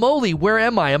 holy moly, where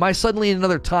am I? Am I suddenly in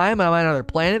another time? Am I on another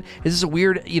planet? Is this a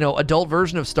weird, adult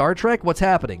version of Star Trek? What's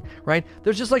happening, right?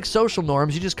 There's just like social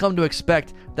norms. You just come to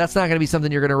expect that's not going to be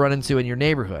something you're going to run into in your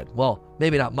neighborhood. Well,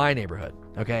 maybe not my neighborhood,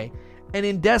 okay? And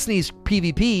in Destiny's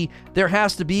PvP, there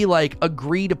has to be like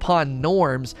agreed upon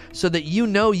norms so that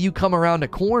you come around a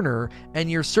corner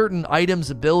and your certain items,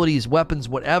 abilities, weapons,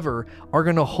 whatever are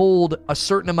going to hold a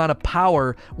certain amount of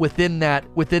power within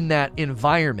that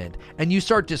environment. And you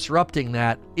start disrupting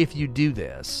that if you do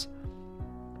this.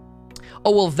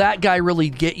 Oh, well, that guy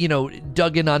really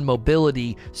dug in on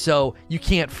mobility, so you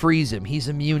can't freeze him. He's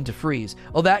immune to freeze.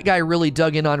 Oh, that guy really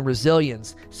dug in on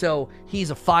resilience, so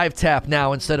he's a 5-tap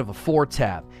now instead of a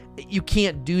 4-tap. You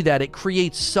can't do that. It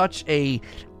creates such a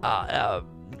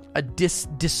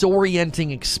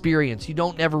disorienting experience. You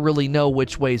don't ever really know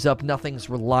which way's up. Nothing's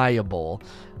reliable.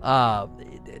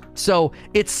 So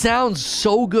it sounds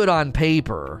so good on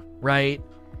paper, right?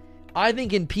 I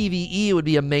think in PvE it would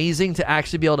be amazing to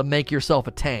actually be able to make yourself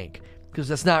a tank, because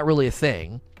that's not really a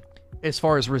thing as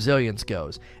far as resilience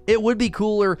goes. It would be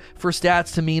cooler for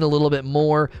stats to mean a little bit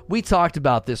more. We talked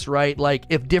about this, right? Like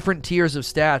if different tiers of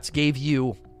stats gave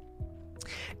you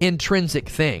intrinsic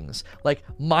things, like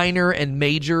minor and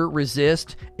major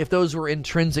resist, if those were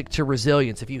intrinsic to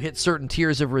resilience, if you hit certain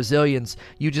tiers of resilience,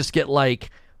 you just get like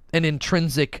an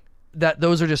intrinsic, that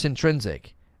those are just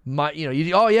intrinsic.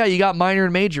 You got minor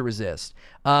and major resist.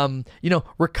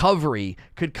 Recovery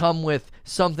could come with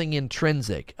something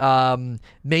intrinsic.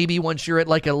 Maybe once you're at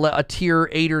like a tier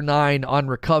 8 or 9 on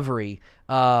recovery,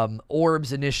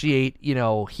 orbs initiate,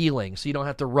 healing, so you don't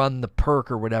have to run the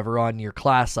perk or whatever on your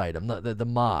class item, the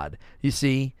mod. You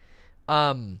see?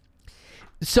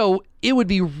 So it would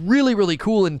be really, really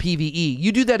cool in PvE.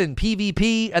 You do that in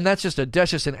PvP, and that's just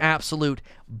an absolute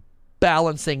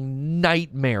balancing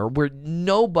nightmare where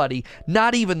nobody,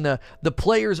 not even the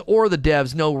players or the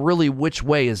devs, know really which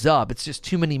way is up. It's just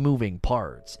too many moving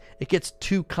parts. It gets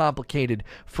too complicated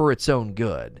for its own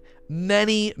good.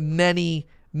 Many, many,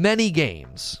 many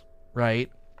games,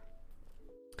 right?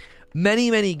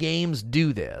 Many games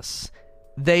do this.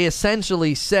 They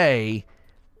essentially say,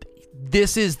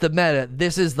 this is the meta,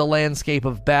 this is the landscape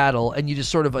of battle, and you just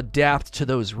sort of adapt to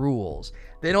those rules.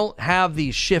 They don't have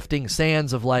these shifting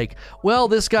sands of like, well,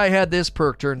 this guy had this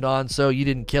perk turned on, so you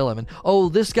didn't kill him. And, oh,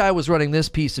 this guy was running this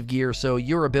piece of gear, so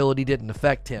your ability didn't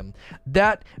affect him.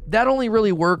 That only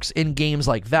really works in games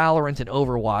like Valorant and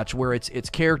Overwatch, where it's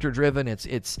character driven,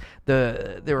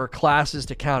 there are classes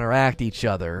to counteract each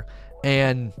other.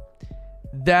 And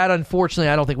that, unfortunately,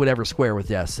 I don't think would ever square with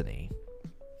Destiny.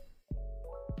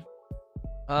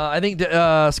 I think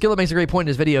Skillet makes a great point in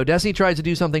his video. Destiny tries to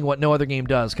do something what no other game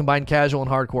does, combine casual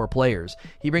and hardcore players.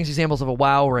 He brings examples of a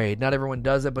WoW raid. Not everyone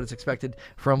does it, but it's expected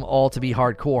from all to be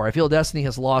hardcore. I feel Destiny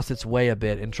has lost its way a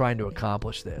bit in trying to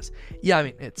accomplish this. Yeah, I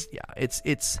mean,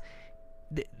 it's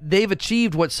they've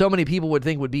achieved what so many people would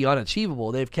think would be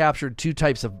unachievable. They've captured two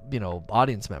types of,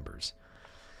 audience members.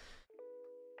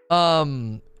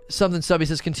 Something Stubby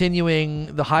says,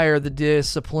 continuing, the higher the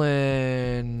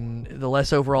discipline, the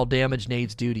less overall damage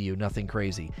nades do to you. Nothing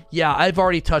crazy. Yeah, I've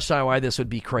already touched on why this would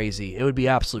be crazy. It would be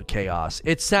absolute chaos.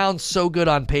 It sounds so good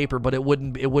on paper, but it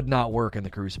would not work in the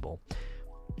Crucible.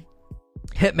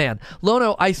 Hitman.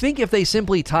 Lono, I think if they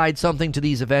simply tied something to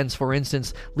these events, for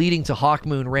instance, leading to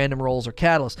Hawkmoon, random rolls, or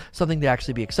Catalyst, something to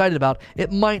actually be excited about,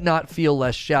 it might not feel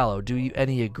less shallow. Do you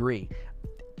any agree?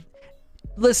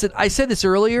 Listen, I said this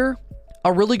earlier.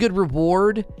 A really good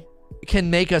reward can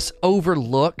make us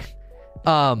overlook,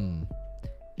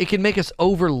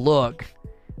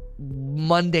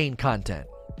 mundane content,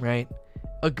 right?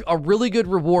 A really good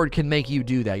reward can make you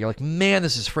do that. You're like, man,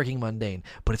 this is freaking mundane,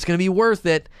 but it's going to be worth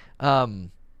it. I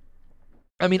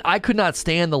mean, I could not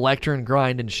stand the Lectern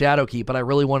grind in Shadowkeep, but I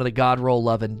really wanted a God Roll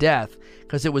Love and Death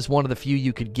because it was one of the few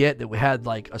you could get that had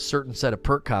like a certain set of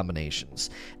perk combinations.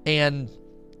 And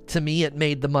to me, it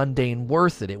made the mundane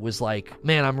worth it. It was like,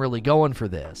 man, I'm really going for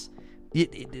this.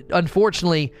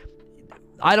 Unfortunately,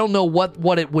 I don't know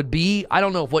what it would be. I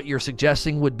don't know if what you're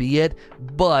suggesting would be it,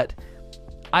 but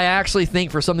I actually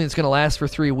think for something that's going to last for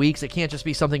 3 weeks, it can't just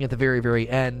be something at the very, very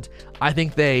end. I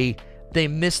think they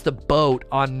missed the boat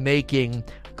on making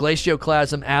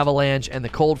Glacioclasm, Avalanche, and the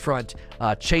Cold Front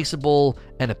chaseable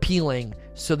and appealing,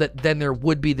 so that then there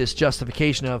would be this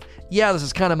justification of, yeah, this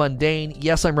is kind of mundane.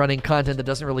 Yes, I'm running content that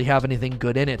doesn't really have anything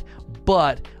good in it,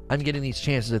 but I'm getting these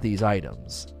chances at these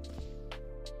items.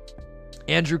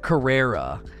 Andrew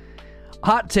Carrera.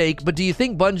 Hot take, but do you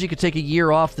think Bungie could take a year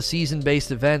off the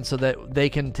season-based event so that they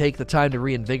can take the time to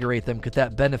reinvigorate them? Could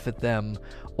that benefit them?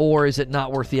 Or is it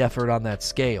not worth the effort on that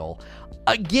scale?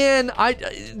 Again, I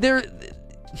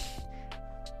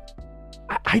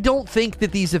don't think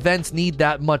that these events need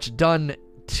that much done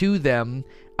to them.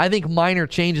 I think minor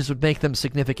changes would make them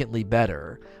significantly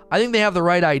better. I think they have the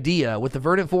right idea. With the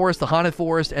Verdant Forest, the Haunted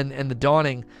Forest, and the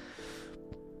Dawning,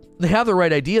 they have the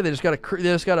right idea. They just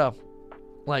gotta,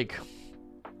 like,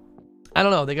 I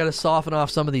don't know, they gotta soften off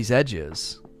some of these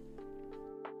edges.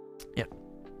 Yeah.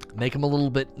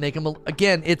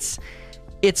 Again,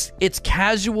 it's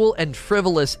casual and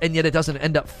frivolous, and yet it doesn't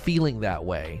end up feeling that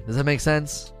way. Does that make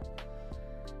sense?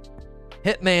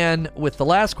 Hitman with the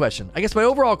last question. I guess my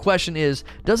overall question is,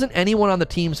 doesn't anyone on the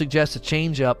team suggest a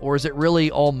change up, or is it really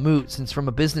all moot since from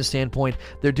a business standpoint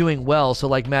they're doing well, so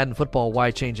like Madden football, why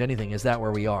change anything? Is that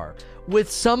where we are? With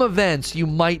some events, you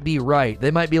might be right. They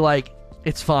might be like,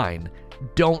 it's fine.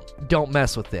 Don't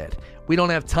mess with it. We don't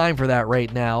have time for that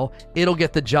right now. It'll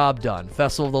get the job done.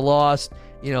 Festival of the Lost,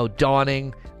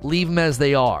 Dawning, leave them as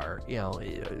they are.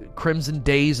 Crimson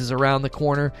Days is around the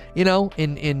corner,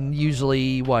 in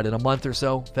usually, in a month or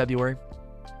so, February.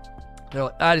 They're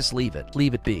like, I just leave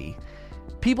it be.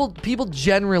 People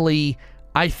generally,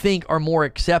 I think, are more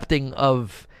accepting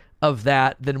of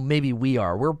that than maybe we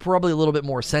are. We're probably a little bit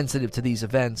more sensitive to these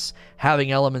events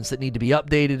having elements that need to be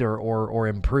updated or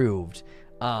improved.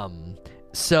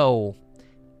 So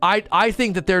I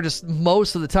think that they're just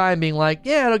most of the time being like,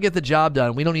 yeah, it'll get the job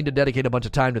done. We don't need to dedicate a bunch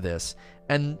of time to this.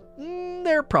 And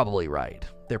they're probably right.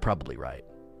 they're probably right.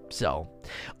 So,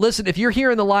 listen, if you're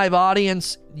here in the live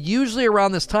audience, usually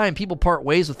around this time, people part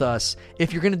ways with us.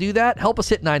 If you're going to do that, help us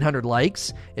hit 900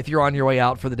 likes if you're on your way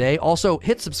out for the day. Also,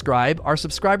 hit subscribe. Our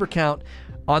subscriber count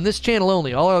on this channel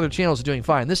only, all our other channels are doing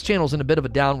fine. This channel's in a bit of a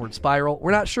downward spiral.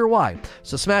 We're not sure why.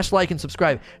 So smash like and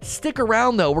subscribe. Stick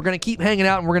around, though. We're going to keep hanging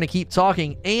out and we're going to keep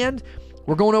talking. And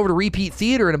we're going over to Repeat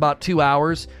Theater in about 2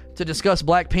 hours to discuss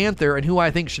Black Panther and who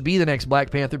I think should be the next Black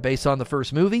Panther based on the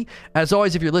first movie. As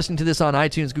always, if you're listening to this on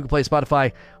iTunes, Google Play,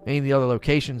 Spotify, any of the other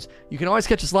locations, you can always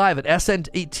catch us live at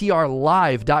sntrlive.com.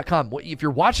 If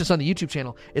you're watching us on the YouTube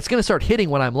channel, it's going to start hitting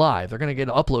when I'm live. They're going to get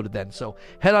uploaded then. So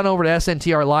head on over to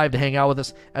SNTR Live to hang out with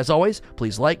us. As always,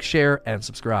 please like, share, and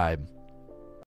subscribe.